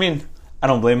 I mean, I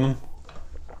don't blame him.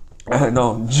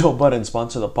 No, Joe Budden,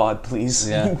 sponsor the pod, please.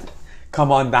 Yeah. Come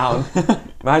on down.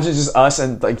 Imagine just us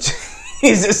and like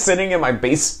he's just sitting in my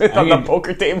basement on the mean-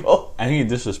 poker table. I think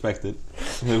he disrespected.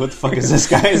 Like, what the fuck is this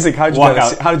guy? He's like, how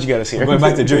did you get us here? I'm going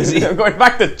back to Jersey. I'm going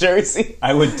back to Jersey.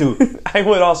 I would too. I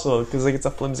would also, because like it's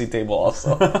a flimsy table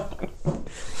also.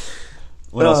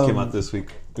 What else came out this week?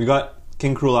 We got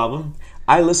King Cruel album.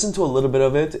 I listened to a little bit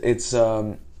of it. It's,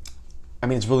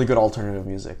 it's really good alternative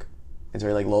music. It's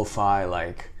very like lo-fi,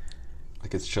 like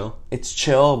it's chill. It's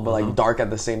chill, but like dark at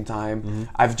the same time.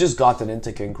 I've just gotten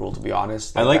into King Cruel, to be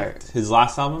honest. I liked his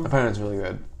last album. Apparently, it's really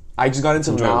good. I just got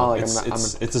into him now. Like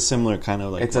it's a similar kind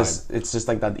of like vibe. It's just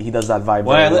like that. He does that vibe.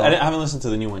 Well, I haven't listened to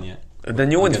the new one yet. The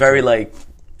new one's very like,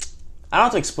 I don't know how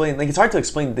to explain. Like, it's hard to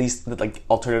explain these like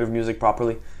alternative music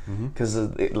properly because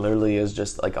it literally is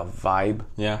just like a vibe.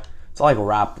 Yeah. It's not like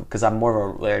rap because I'm more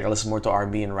of a, like, I listen more to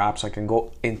R&B and rap, so I can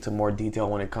go into more detail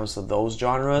when it comes to those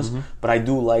genres. But I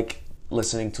do like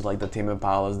listening to like the Tame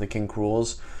Impalas, the King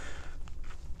Cruels.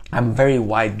 I'm very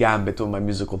wide gambit with my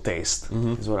musical taste,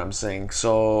 is what I'm saying.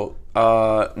 So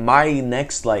my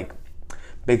next like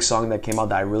big song that came out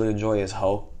that I really enjoy is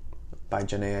Ho by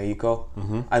Jhené Aiko.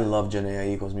 I love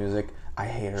Jhené Aiko's music. I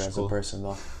hate her as a person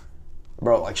though.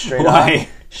 Bro, like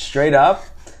straight up.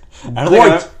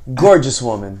 Gorgeous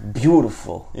woman,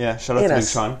 beautiful. Yeah, shout out to Big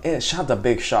Sean. Yeah, shout out to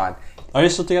Big Sean. Are you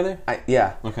still together?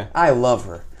 Yeah. Okay. I love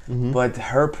her, but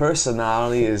her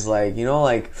personality is like, you know,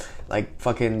 like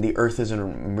fucking the Earth is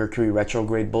in Mercury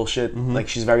retrograde bullshit. Like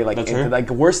she's very like into, like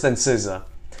worse than SZA,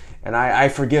 and I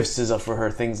forgive SZA for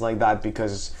her things like that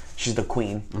because she's the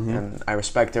queen and I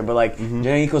respect her. But like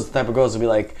Jhené Aiko's the type of girls to be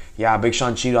like, yeah, Big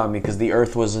Sean cheated on me because the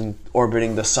Earth wasn't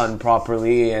orbiting the sun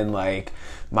properly and like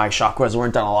my chakras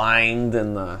weren't aligned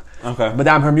and but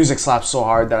damn, her music slaps so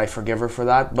hard that I forgive her for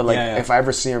that. But like if I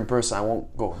ever see her in person, I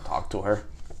won't go and talk to her.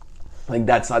 Like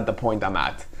that's not the point I'm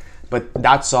at. But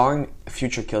that song,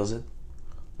 Future kills it.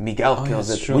 Miguel kills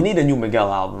it. True. We need a new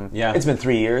Miguel album. Yeah. It's been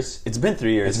 3 years. It's been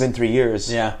 3 years. It's been 3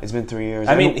 years. Yeah. It's been 3 years.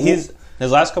 I mean, his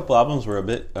last couple albums were a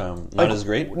bit not as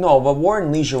great. No, but War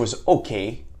and Leisure was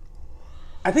okay.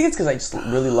 I think it's because I just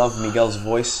really love Miguel's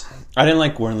voice. I didn't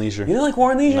like War and Leisure. You didn't like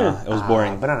War and Leisure? Nah, it was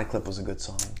boring. Banana Clip was a good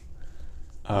song.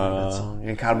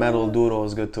 And Carmelo Duro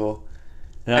was good too.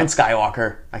 Yeah. And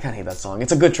Skywalker. I can't hate that song.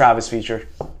 It's a good Travis feature.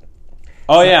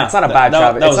 Oh yeah, it's not a bad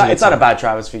Travis. It's not a bad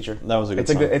Travis feature. That was a good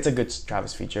song. It's a good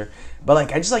Travis feature. But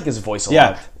like, I just like his voice a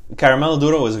lot. Caramelo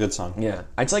Duro was a good song. Yeah,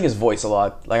 I just like his voice a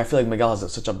lot. Like, I feel like Miguel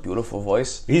has such a beautiful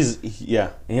voice. Yeah,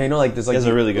 you know, like there's like he has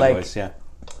a really good voice. Yeah,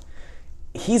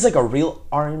 he's like a real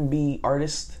R&B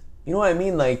artist. You know what I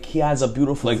mean? Like he has a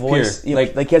beautiful voice.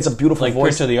 Pure. Like he has a beautiful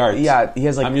voice. Pure to the arts. Yeah, he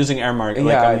has like, I'm using air mark.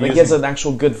 Yeah, he has an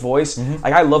actual good voice.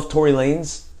 Like I love Tory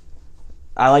Lanez.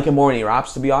 I like him more when he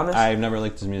raps, to be honest. I've never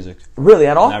liked his music. Really,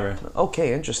 at all? Never.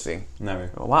 Okay, interesting. Never.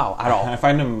 Wow, at all. I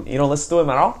find him... You don't listen to him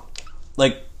at all?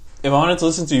 Like, if I wanted to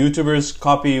listen to YouTubers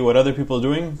copy what other people are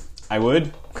doing, I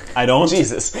would. I don't.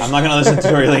 Jesus. I'm not going to listen to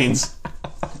Tory Lanez.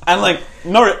 And like,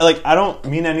 no, like, I don't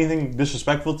mean anything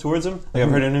disrespectful towards him. Like,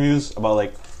 I've heard interviews about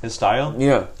like his style.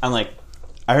 Yeah. And like,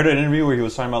 I heard an interview where he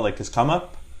was talking about like his come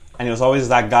up, and he was always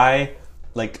that guy,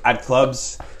 like at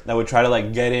clubs that would try to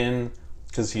like get in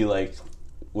because he like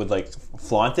would like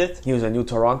flaunt it. He was a new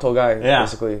Toronto guy. Yeah.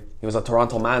 Basically, he was a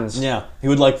Toronto man's. Yeah. He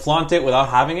would like flaunt it without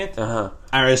having it. Uh-huh.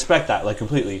 I respect that like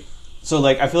completely. So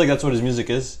like, I feel like that's what his music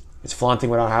is. It's flaunting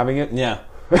without having it. Yeah.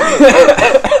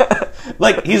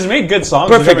 Like, he's made good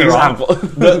songs. Perfect example.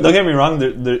 Don't get me wrong.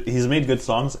 He's made good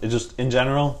songs. It's just, in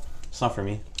general, it's not for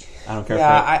me. I don't care for it.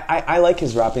 Yeah, I like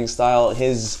his rapping style.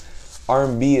 His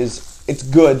R&B it's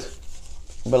good,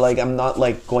 but like I'm not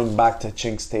like going back to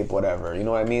Chink's tape, whatever. You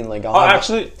know what I mean? Like,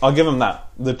 I'll give him that.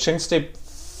 The Chink's tape,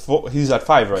 he's at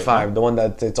 5 right 5, now. the one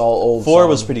that it's all old. 4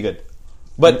 was pretty good.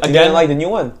 But you again, didn't like the new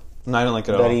one. No, I didn't like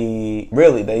it at all.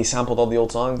 That he sampled all the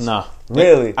old songs. Nah,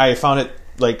 really. I found it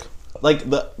like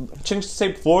the Chink's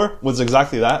tape 4 was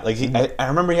exactly that. Like I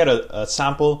remember he had a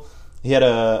sample. He had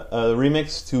a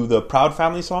remix to the Proud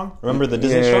Family song. Remember the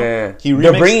Disney show?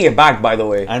 They're bringing it back, by the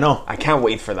way. I know. I can't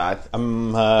wait for that.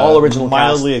 I'm all original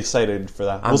mildly excited for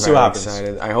that. We'll see what happens.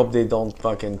 Excited. I hope they don't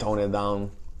fucking tone it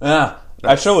down. Yeah,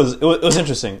 that show was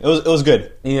interesting. It was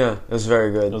good. Yeah, it was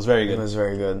very good. It was very good. It was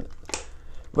very good.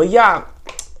 But yeah,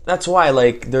 that's why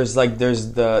like there's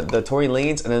the Tory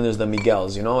Lanez and then there's the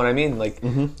Miguels. You know what I mean? Like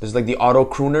there's like the auto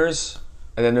crooners.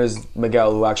 And then there's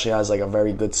Miguel, who actually has like a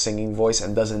very good singing voice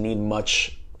and doesn't need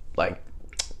much, like,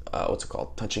 what's it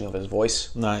called, touching of his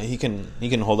voice. Nah, he can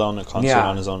hold down a concert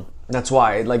on his own. That's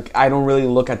why, like, I don't really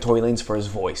look at Tory Lanez for his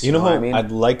voice. You know who what I mean? I'd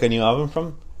like a new album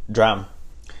from? Dram,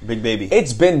 Big Baby.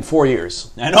 It's been 4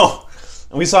 years. I know.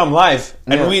 And we saw him live,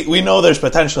 and we know there's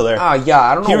potential there. Yeah,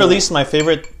 I don't know. He released my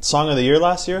favorite song of the year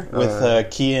last year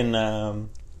with Key and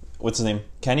what's his name?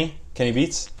 Kenny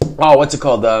Beats. Oh, what's it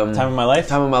called? Time of My Life.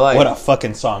 Time of My Life. What a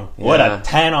fucking song! Yeah. What a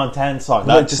 10 on 10 song.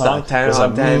 That just song a 10 was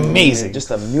on 10. Amazing. Just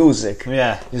the music.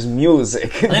 Yeah, just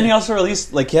music. And then he also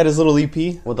released he had his little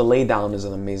EP. Well, the Lay Down is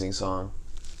an amazing song.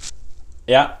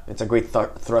 Yeah. It's a great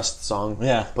thrust song.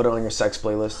 Yeah. Put it on your sex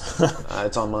playlist.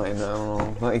 It's on mine. I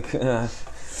don't know. Like,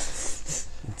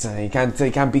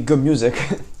 you can't beat good music.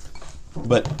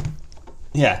 But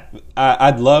yeah,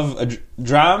 I'd love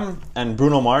Dram and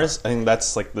Bruno Mars. I think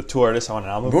that's like the two artists I want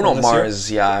an album. Bruno from this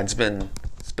Mars, year. yeah, it's been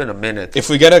a minute. If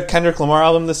we get a Kendrick Lamar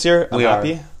album this year, I'm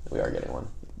happy. We are getting one.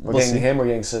 We're We'll getting see. him. We're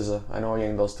getting SZA. I know we're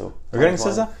getting those two. We're getting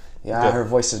SZA? Yeah, Good. her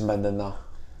voice is bending now.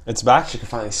 It's back. She can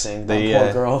finally sing. They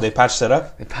That poor girl. they patched it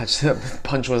up. They patched it up.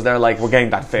 Punch was there like, we're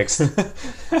getting that fixed.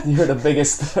 You're the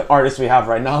biggest artist we have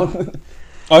right now.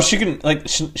 Oh, she can like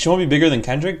she won't be bigger than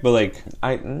Kendrick, but like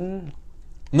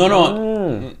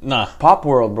nah. Pop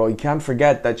world, bro. You can't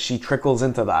forget that she trickles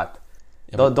into that.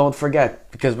 Don't forget,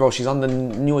 because bro, she's on the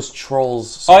newest Trolls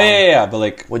song. Oh yeah, but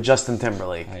like with Justin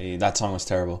Timberlake. that song was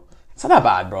terrible. It's not that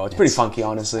bad, bro. It's pretty funky,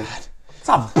 honestly. It's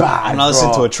not bad. I'm not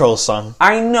listening to a troll song.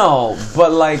 I know,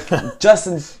 but like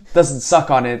Justin doesn't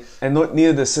suck on it, and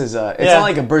neither does SZA. It's not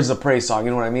like a Birds of Prey song.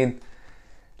 You know what I mean?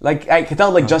 Like I can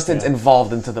tell, like Justin's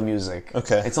involved into the music.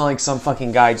 Okay. It's not like some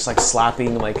fucking guy just like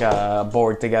slapping like a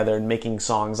board together and making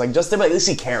songs. Like Justin, at least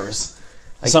he cares.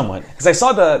 Like, Somewhat. Because I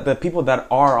saw the people that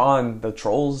are on the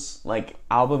Trolls like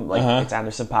album, like it's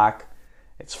Anderson .Paak,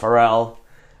 it's Pharrell.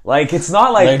 Like it's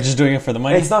not like They're just doing it for the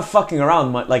money. it's not fucking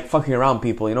around like fucking around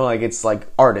people. You know, like it's like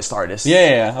artists.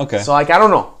 Yeah, okay. So like I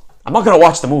don't know. I'm not gonna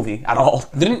watch the movie at all.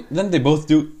 Didn't they both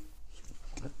do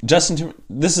Justin Timberlake?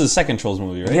 This is the second Trolls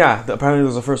movie, right? Yeah, apparently it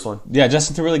was the first one. Yeah,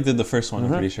 Justin Timberlake did the first one, I'm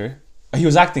pretty sure. He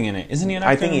was acting in it. Isn't he an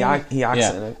actor? I think he acts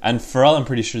yeah. in it. And Pharrell, I'm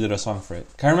pretty sure, did a song for it.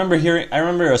 I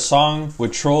remember a song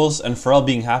with Trolls and Pharrell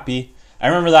being happy. I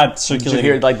remember that Did circulating.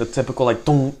 you hear like the typical like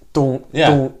dun dun Yeah.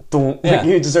 dun dun? Yeah. Like,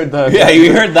 you just heard the Yeah,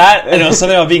 you heard that, and it was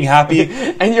something about being happy.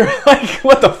 and you're like,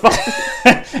 what the fuck?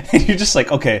 And you're just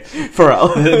like, okay,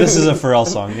 Pharrell. this is a Pharrell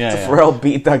song. Yeah, yeah. Pharrell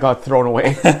beat that got thrown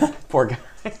away. Poor guy.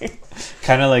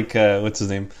 Kind of like what's his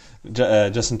name,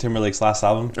 Justin Timberlake's last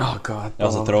album. Oh god, That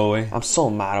was a throwaway. I'm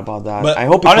so mad about that. But I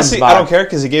hope he honestly, comes back. I don't care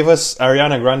because he gave us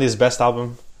Ariana Grande's best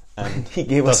album. And He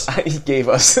gave us. He gave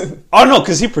us. oh no,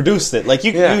 because he produced it. Like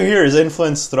you hear his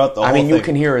influence throughout the whole I mean, thing. you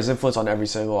can hear his influence on every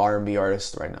single R&B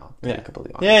artist right now. To be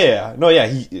completely honest. Yeah. No, yeah.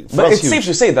 But it's safe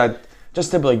to say that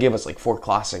Justin Timberlake gave us like 4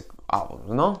 classic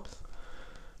albums, no?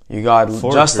 You got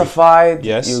 4 or Justified, 3.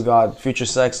 Yes. You got Future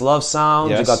Sex Love Sounds,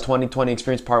 Yes. you got 2020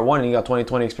 Experience Part 1, and you got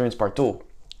 2020 Experience Part 2.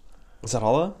 Is that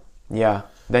all of them? Yeah.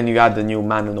 Then you got the new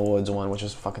Man in the Woods one, which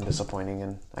was fucking disappointing,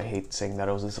 and I hate saying that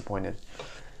I was disappointed.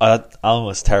 That album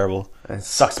was terrible. And it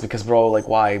sucks because, bro, like,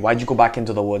 why? Why'd you go back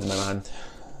into the woods, my man?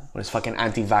 With his fucking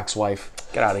anti-vax wife.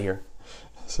 Get out of here.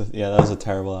 So, yeah, that was a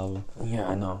terrible album. Yeah,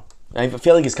 I know. I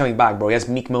feel like he's coming back, bro. He has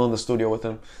Meek Mill in the studio with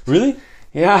him. Really?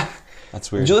 Yeah.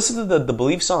 That's weird. Did you listen to the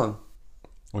Believe song?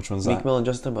 Which one's Meek that? Mill and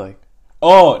Justin Timberlake.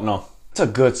 Oh no, It's a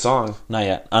good song. not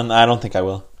yet. I don't think I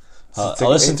will. I'll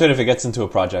listen to it if it gets into a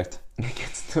project.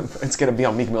 It's gonna be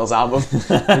on Meek Mill's album. You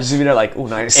just be there like, ooh,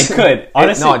 nice. It could.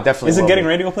 Honestly, no, it definitely is it will getting be.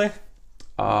 radio play?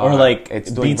 Or like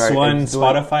Beats One,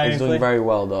 Spotify? It's doing play? very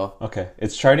well though. Okay,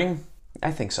 it's charting.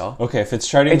 I think so. Okay, if it's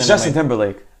charting, It's then Justin it might-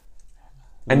 Timberlake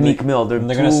and Meek Mill. They're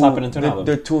gonna slap it into an album.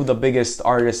 They're two of the biggest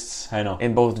artists I know.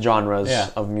 in both genres Yeah.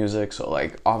 of music. So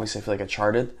like, obviously, I feel like it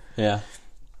charted. Yeah.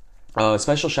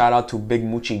 Special shout out to Big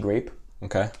Moochie Grape,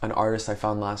 Okay. an artist I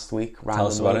found last week. Tell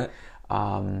us about it.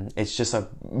 It's just an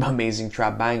amazing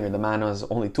trap banger. The man has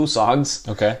only 2 songs.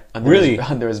 Okay. Under Really?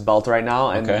 under his belt right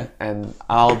now, and Okay. and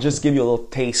I'll just give you a little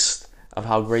taste of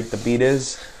how great the beat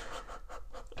is.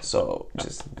 So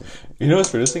just, You know who's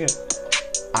producing it?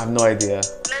 I have no idea.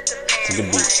 It's a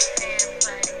good beat.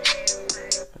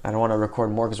 I don't want to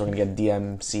record more because we're gonna get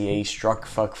DMCA struck.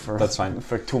 Fuck for That's fine.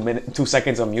 for 2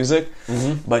 seconds of music.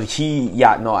 But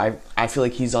I feel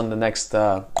like he's on the next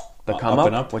the come Up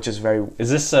and up, Up? which is very Is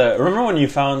this? Remember when you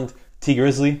found T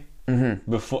Grizzly?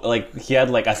 Mm-hmm. Before, like he had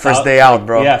like a first day out,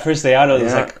 bro. Yeah, first day out. It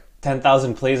was Yeah. like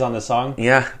 10,000 plays on the song.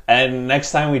 Yeah. And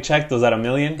next time we checked, was that 1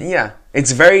 million? Yeah,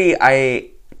 it's very. I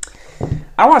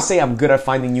don't want to say I'm good at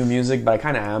finding new music, but I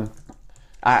kind of am.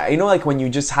 You know, like when you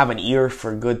just have an ear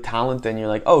for good talent, and you're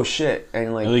like, oh shit,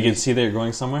 and like You can see that you're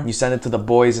going somewhere. you send it to the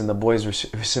boys, and the boys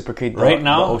reciprocate. Right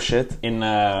now, oh shit.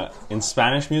 in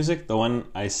Spanish music, the one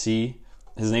I see,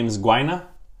 his name is Guayna.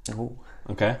 Ooh.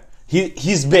 Okay,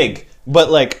 he's big,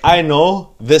 but like I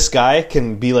know this guy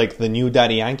can be like the new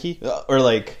Daddy Yankee, or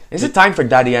like Is it time for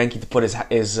Daddy Yankee to put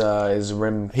his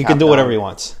rim? he can do whatever he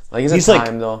wants. Like, is it he's time,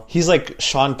 like though? he's like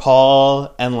Sean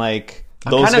Paul and like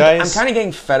those I'm guys. kind of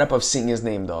getting fed up of seeing his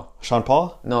name though. Sean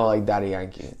Paul. No, like Daddy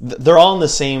Yankee. They're all in the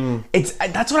same.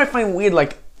 That's what I find weird.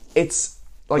 Like it's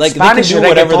Like, they Spanish can do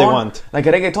whatever they reggaeton- want. Like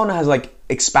reggaeton has like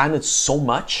expanded so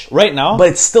much Right now? but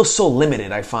it's still so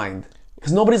limited. I find.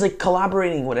 Because nobody's like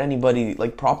collaborating with anybody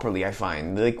like properly. I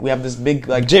find like we have this big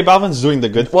like. J Balvin's doing the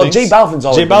good Well, things. J Balvin's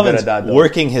always been good at that, though.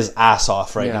 working his ass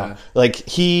off right Yeah. now. Like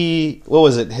what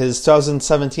was it? His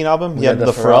 2017 album. He had the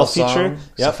Pharrell feature. song,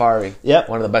 Yep. Safari. Yep.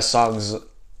 One of the best songs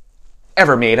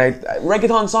ever made.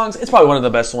 Reggaeton songs. It's probably one of the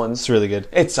best ones. It's really good.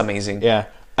 It's amazing. Yeah.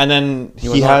 And then was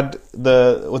he on- had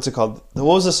what's it called? What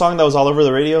was the song that was all over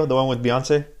the radio? The one with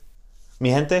Beyonce? Mi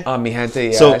Gente? Mi Gente,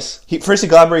 yes. So he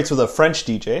collaborates with a French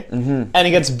DJ, and he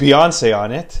gets Beyonce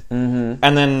on it, and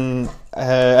then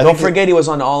Don't forget he was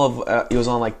on he was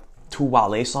on like 2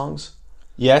 Wale songs.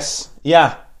 Yes,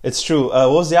 yeah, it's true.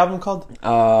 What was the album called?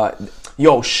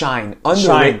 Yo, Shine. Underrated.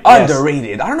 Shine, yes.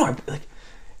 Underrated. I don't know. Like,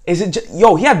 is it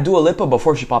yo, he had Dua Lipa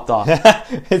before she popped off.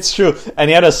 It's true, and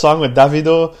he had a song with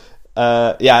Davido.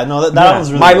 Yeah, no, that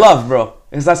album's really My good. Love, bro.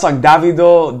 It's that song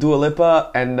Davido, Dua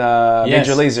Lipa, and Yes.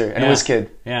 Major Lazer and Yeah. Wizkid.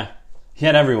 Yeah, he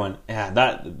had everyone. Yeah,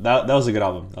 that was a good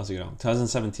album.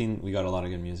 2017, we got a lot of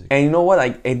good music. And you know what?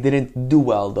 Like, it didn't do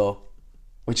well though,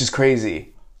 which is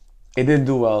crazy. It didn't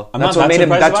do well. I'm That's not what that made him.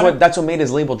 surprised That's about what. it. That's what made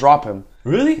his label drop him.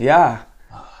 Really? Yeah.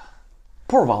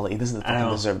 Poor Wale. He doesn't fucking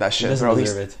know. deserve that He shit, doesn't bro. He's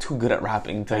deserve it. too good at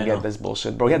rapping to I know. get this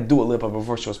bullshit, bro. He had Dua Lipa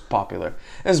before she was popular.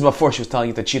 This is before she was telling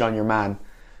you to cheat on your man.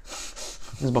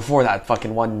 This is before that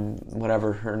fucking one,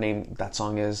 whatever her name, that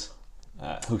song is.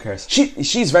 Who cares?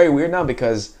 She's very weird now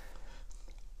because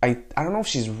I don't know if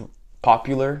she's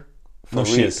popular for No,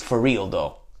 real, she is. for real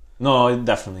though. No,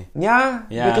 definitely. Yeah,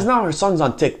 Yeah. Because now her song's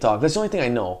on TikTok. That's the only thing I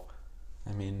know.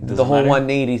 I mean, The whole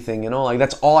 180 thing, you know, like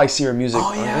that's all I see her music.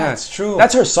 Oh, yeah, it's true.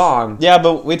 That's her song. Yeah,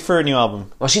 but wait for a new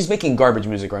album. Well, she's making garbage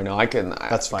music right now.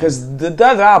 That's fine. Because the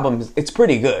other album, it's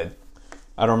pretty good.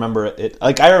 I don't remember it.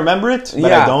 Like, I remember it,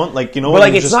 but Yeah. I don't. Like, you know, But when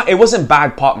like you it's just- not. It wasn't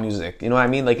bad pop music. You know what I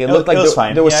mean? Like it looked like it was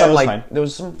fine. there was Yeah, some it was like fine.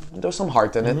 there was some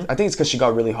heart in it. I think it's because she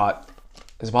got really hot.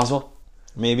 Is it possible?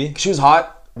 Maybe. She was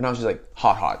hot, but now she's like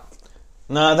hot.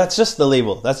 No, that's just the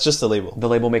label. That's just the label. The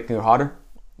label making her hotter.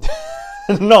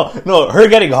 no, her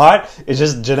getting hot is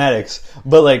just genetics.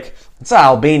 But like, It's an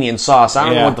Albanian sauce. I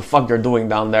don't know Yeah. what the fuck they're doing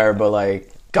down there, but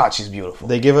like, God, she's beautiful.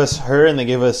 they give us her and they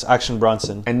give us Action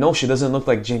Bronson. And no, she doesn't look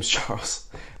like James Charles,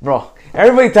 bro.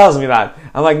 Everybody tells me that.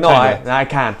 I'm like, no, Kinda. I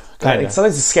can't. Kinda.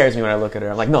 Sometimes it scares me when I look at her.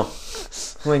 I'm like,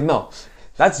 no,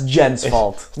 that's Jen's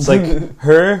fault. It's like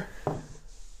her,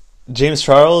 James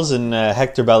Charles, and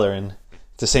Hector Bellerin.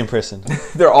 The same person.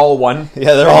 They're all one.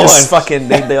 Yeah, they're all just one. fucking.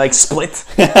 They like split.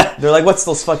 They're like, what's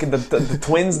those fucking the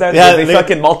twins that Yeah, they they-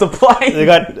 fucking multiply? They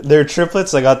got their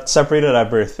triplets. They got separated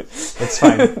at birth. It's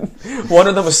fine. One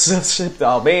of them was shipped to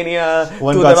Albania.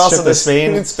 One two got of them also shipped to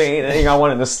Spain. in Spain, and you got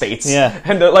one in the States. Yeah.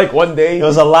 and they're like one day, It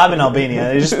was a lab in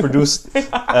Albania. They just produced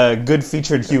good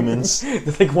featured humans.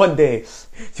 like one day,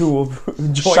 to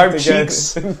join Sharp together.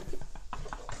 cheeks.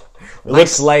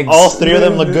 Nice legs. All three of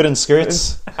them look good in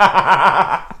skirts.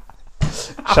 Shout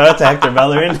out to Hector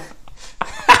Bellerin.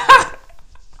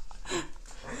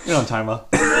 You know what I'm talking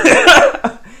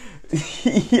about.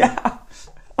 Yeah,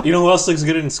 You know who else looks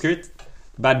good in skirt?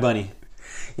 Bad Bunny.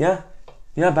 yeah.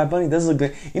 Bad Bunny does look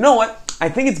good. You know what? I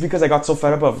think it's because I got so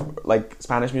fed up of like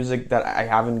Spanish music that I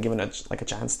haven't given a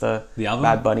chance to The album?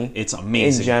 Bad Bunny. It's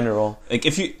amazing. in general. Like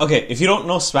if you don't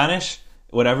know Spanish,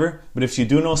 whatever, but if you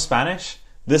do know Spanish,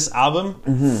 this album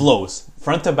flows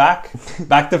front to back,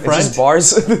 back to front. It's just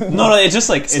bars. No, it's just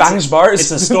like Spanish bars?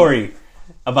 It's a story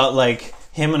about like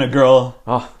him and a girl.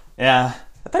 Oh, Yeah,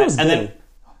 I thought it was and gay. then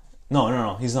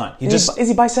no, he's not. He Is just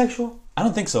he bisexual? I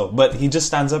don't think so, but he just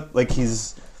stands up like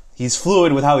he's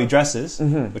fluid with how he dresses,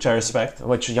 which I respect.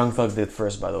 Which Young Thug did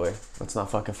first, by the way. Let's not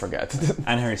fucking forget.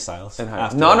 And Harry Styles. And Harry-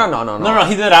 after No, that. no. No,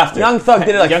 he did it after. Young Thug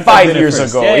did it like Young Thug 5 did it years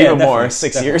first. ago, Yeah, even more, definitely,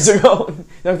 6 definitely. years ago.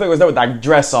 Young Thug was there with that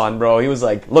dress on, bro. He was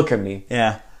like, look at me.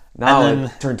 Yeah. Now and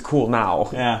then, it turned cool now.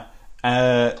 yeah.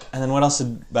 And then what else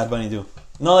did Bad Bunny do?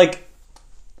 No, like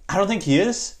I don't think he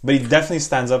is, but he definitely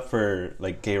stands up for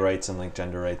like gay rights and like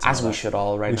gender rights. and As all we that. should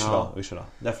all right now. We should all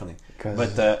definitely. 'Cause-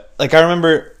 But like I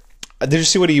remember, did you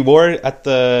see what he wore at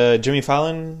the Jimmy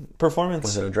Fallon performance?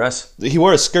 Was it a dress? He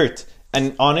wore a skirt,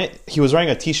 and on it he was wearing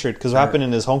a T-shirt because what happened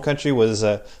in his home country was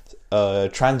a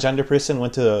transgender person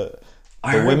went to the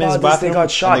heard women's about this. bathroom They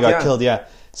got shot, and they got yeah. killed. Yeah,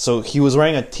 so he was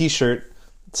wearing a T-shirt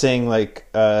saying like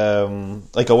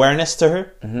awareness to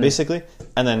her basically,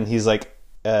 and then he's like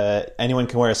anyone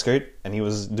can wear a skirt, and he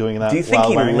was doing that. Do you think while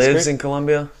he wearing a lives skirt. in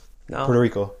Colombia? No. Puerto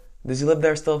Rico? Does he live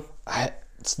there still?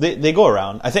 They go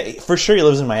around. I think for sure he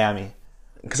lives in Miami.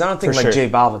 Because I don't think For like sure. J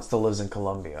Balvin still lives in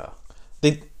Colombia.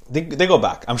 They go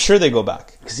back. I'm sure they go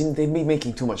back. Because they'd be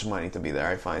making too much money to be there,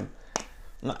 I find.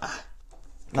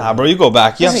 Nah, bro, you go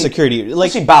back. You have Especially- security. Like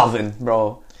Especially Balvin,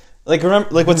 bro. remember,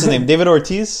 like what's his name? David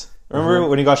Ortiz. Remember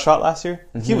when he got shot last year?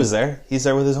 He was there. He's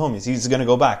there with his homies. He's gonna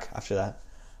go back after that.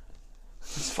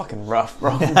 It's fucking rough,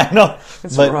 bro. I know.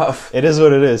 It's but rough. It is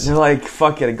what it is. They're like,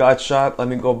 fuck it, I got shot. Let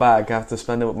me go back. I have to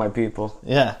spend it with my people.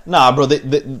 Yeah. Nah, bro.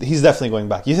 He's definitely going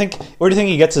back. Where do you think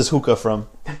he gets his hookah from?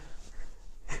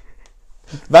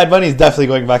 Bad Bunny's definitely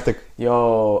going back to.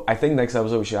 Yo, I think next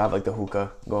episode we should have like the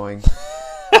hookah going.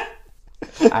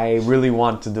 I really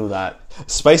want to do that.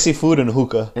 Spicy food and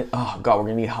hookah. Oh god, we're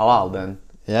gonna eat halal then.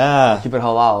 Yeah. Keep it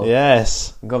halal.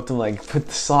 Yes. Go up to like put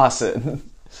the sauce in.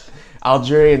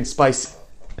 Algerian spicy.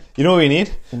 You know what we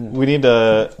need? We need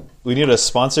a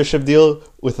sponsorship deal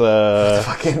with a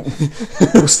fucking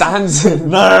who stands.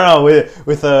 no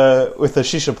with a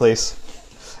shisha place.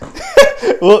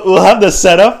 we'll have the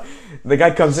setup. The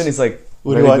guy comes in, he's like,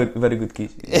 What do you want? very good,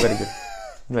 Keith. Very good.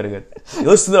 Very good. You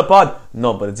listen to the pod?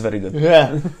 No, but it's very good.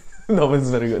 Yeah. No, but it's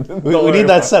very good. We need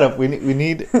that setup. We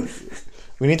need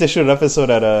to shoot an episode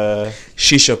at a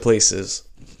Shisha places.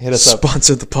 Hit us up.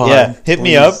 Sponsor the pod. Yeah, hit please.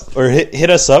 me up or hit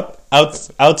us up.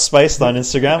 Outspiced on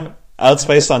Instagram,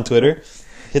 Outspiced on Twitter.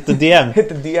 Hit the DM. Hit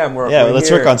the DM. We're let's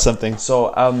here. work on something.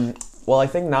 So, well, I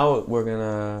think now we're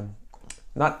gonna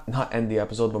not end the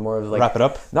episode, but more of like Wrap it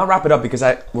up. Not wrap it up because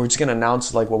we're just gonna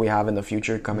announce like what we have in the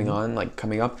future coming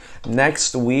up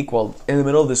next week. Well, in the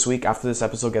middle of this week, after this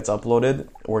episode gets uploaded,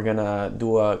 we're gonna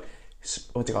do a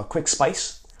quick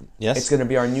spice. Yes, it's gonna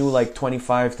be our new like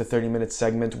 25 to 30 minute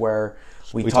segment where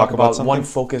we talk about one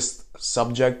focused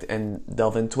subject and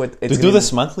delve into it. Do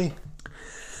this monthly?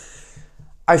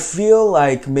 I feel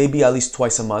like maybe at least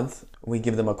twice a month we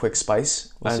give them a quick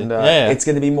spice, and it's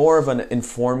going to be more of an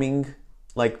informing,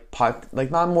 like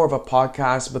not more of a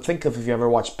podcast, but think of if you ever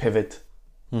watched Pivot,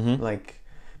 like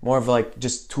more of like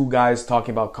just two guys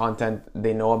talking about content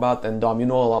they know about. And Dom, you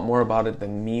know a lot more about it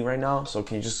than me right now, so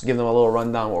can you just give them a little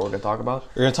rundown what we're going to talk about?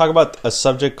 We're going to talk about a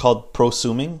subject called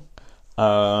prosuming.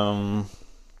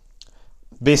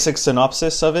 Basic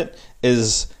synopsis of it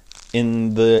is,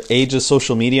 in the age of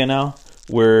social media now,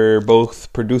 we're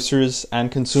both producers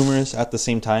and consumers at the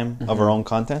same time of our own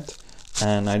content,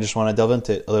 and I just want to delve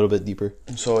into it a little bit deeper.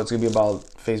 So it's gonna be about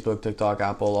Facebook, TikTok,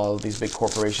 Apple, all of these big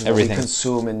corporations Everything. that we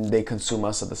consume, and they consume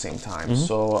us at the same time.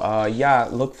 So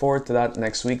look forward to that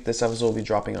next week. This episode will be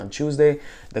dropping on Tuesday.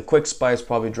 The quick spice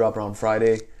probably drop around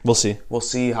Friday. We'll see. We'll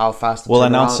see how fast We'll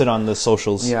announce it on the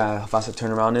socials. Yeah, how fast the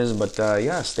turnaround is. But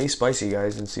stay spicy,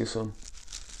 guys, and see you soon.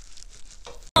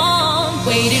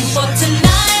 Waiting for tonight.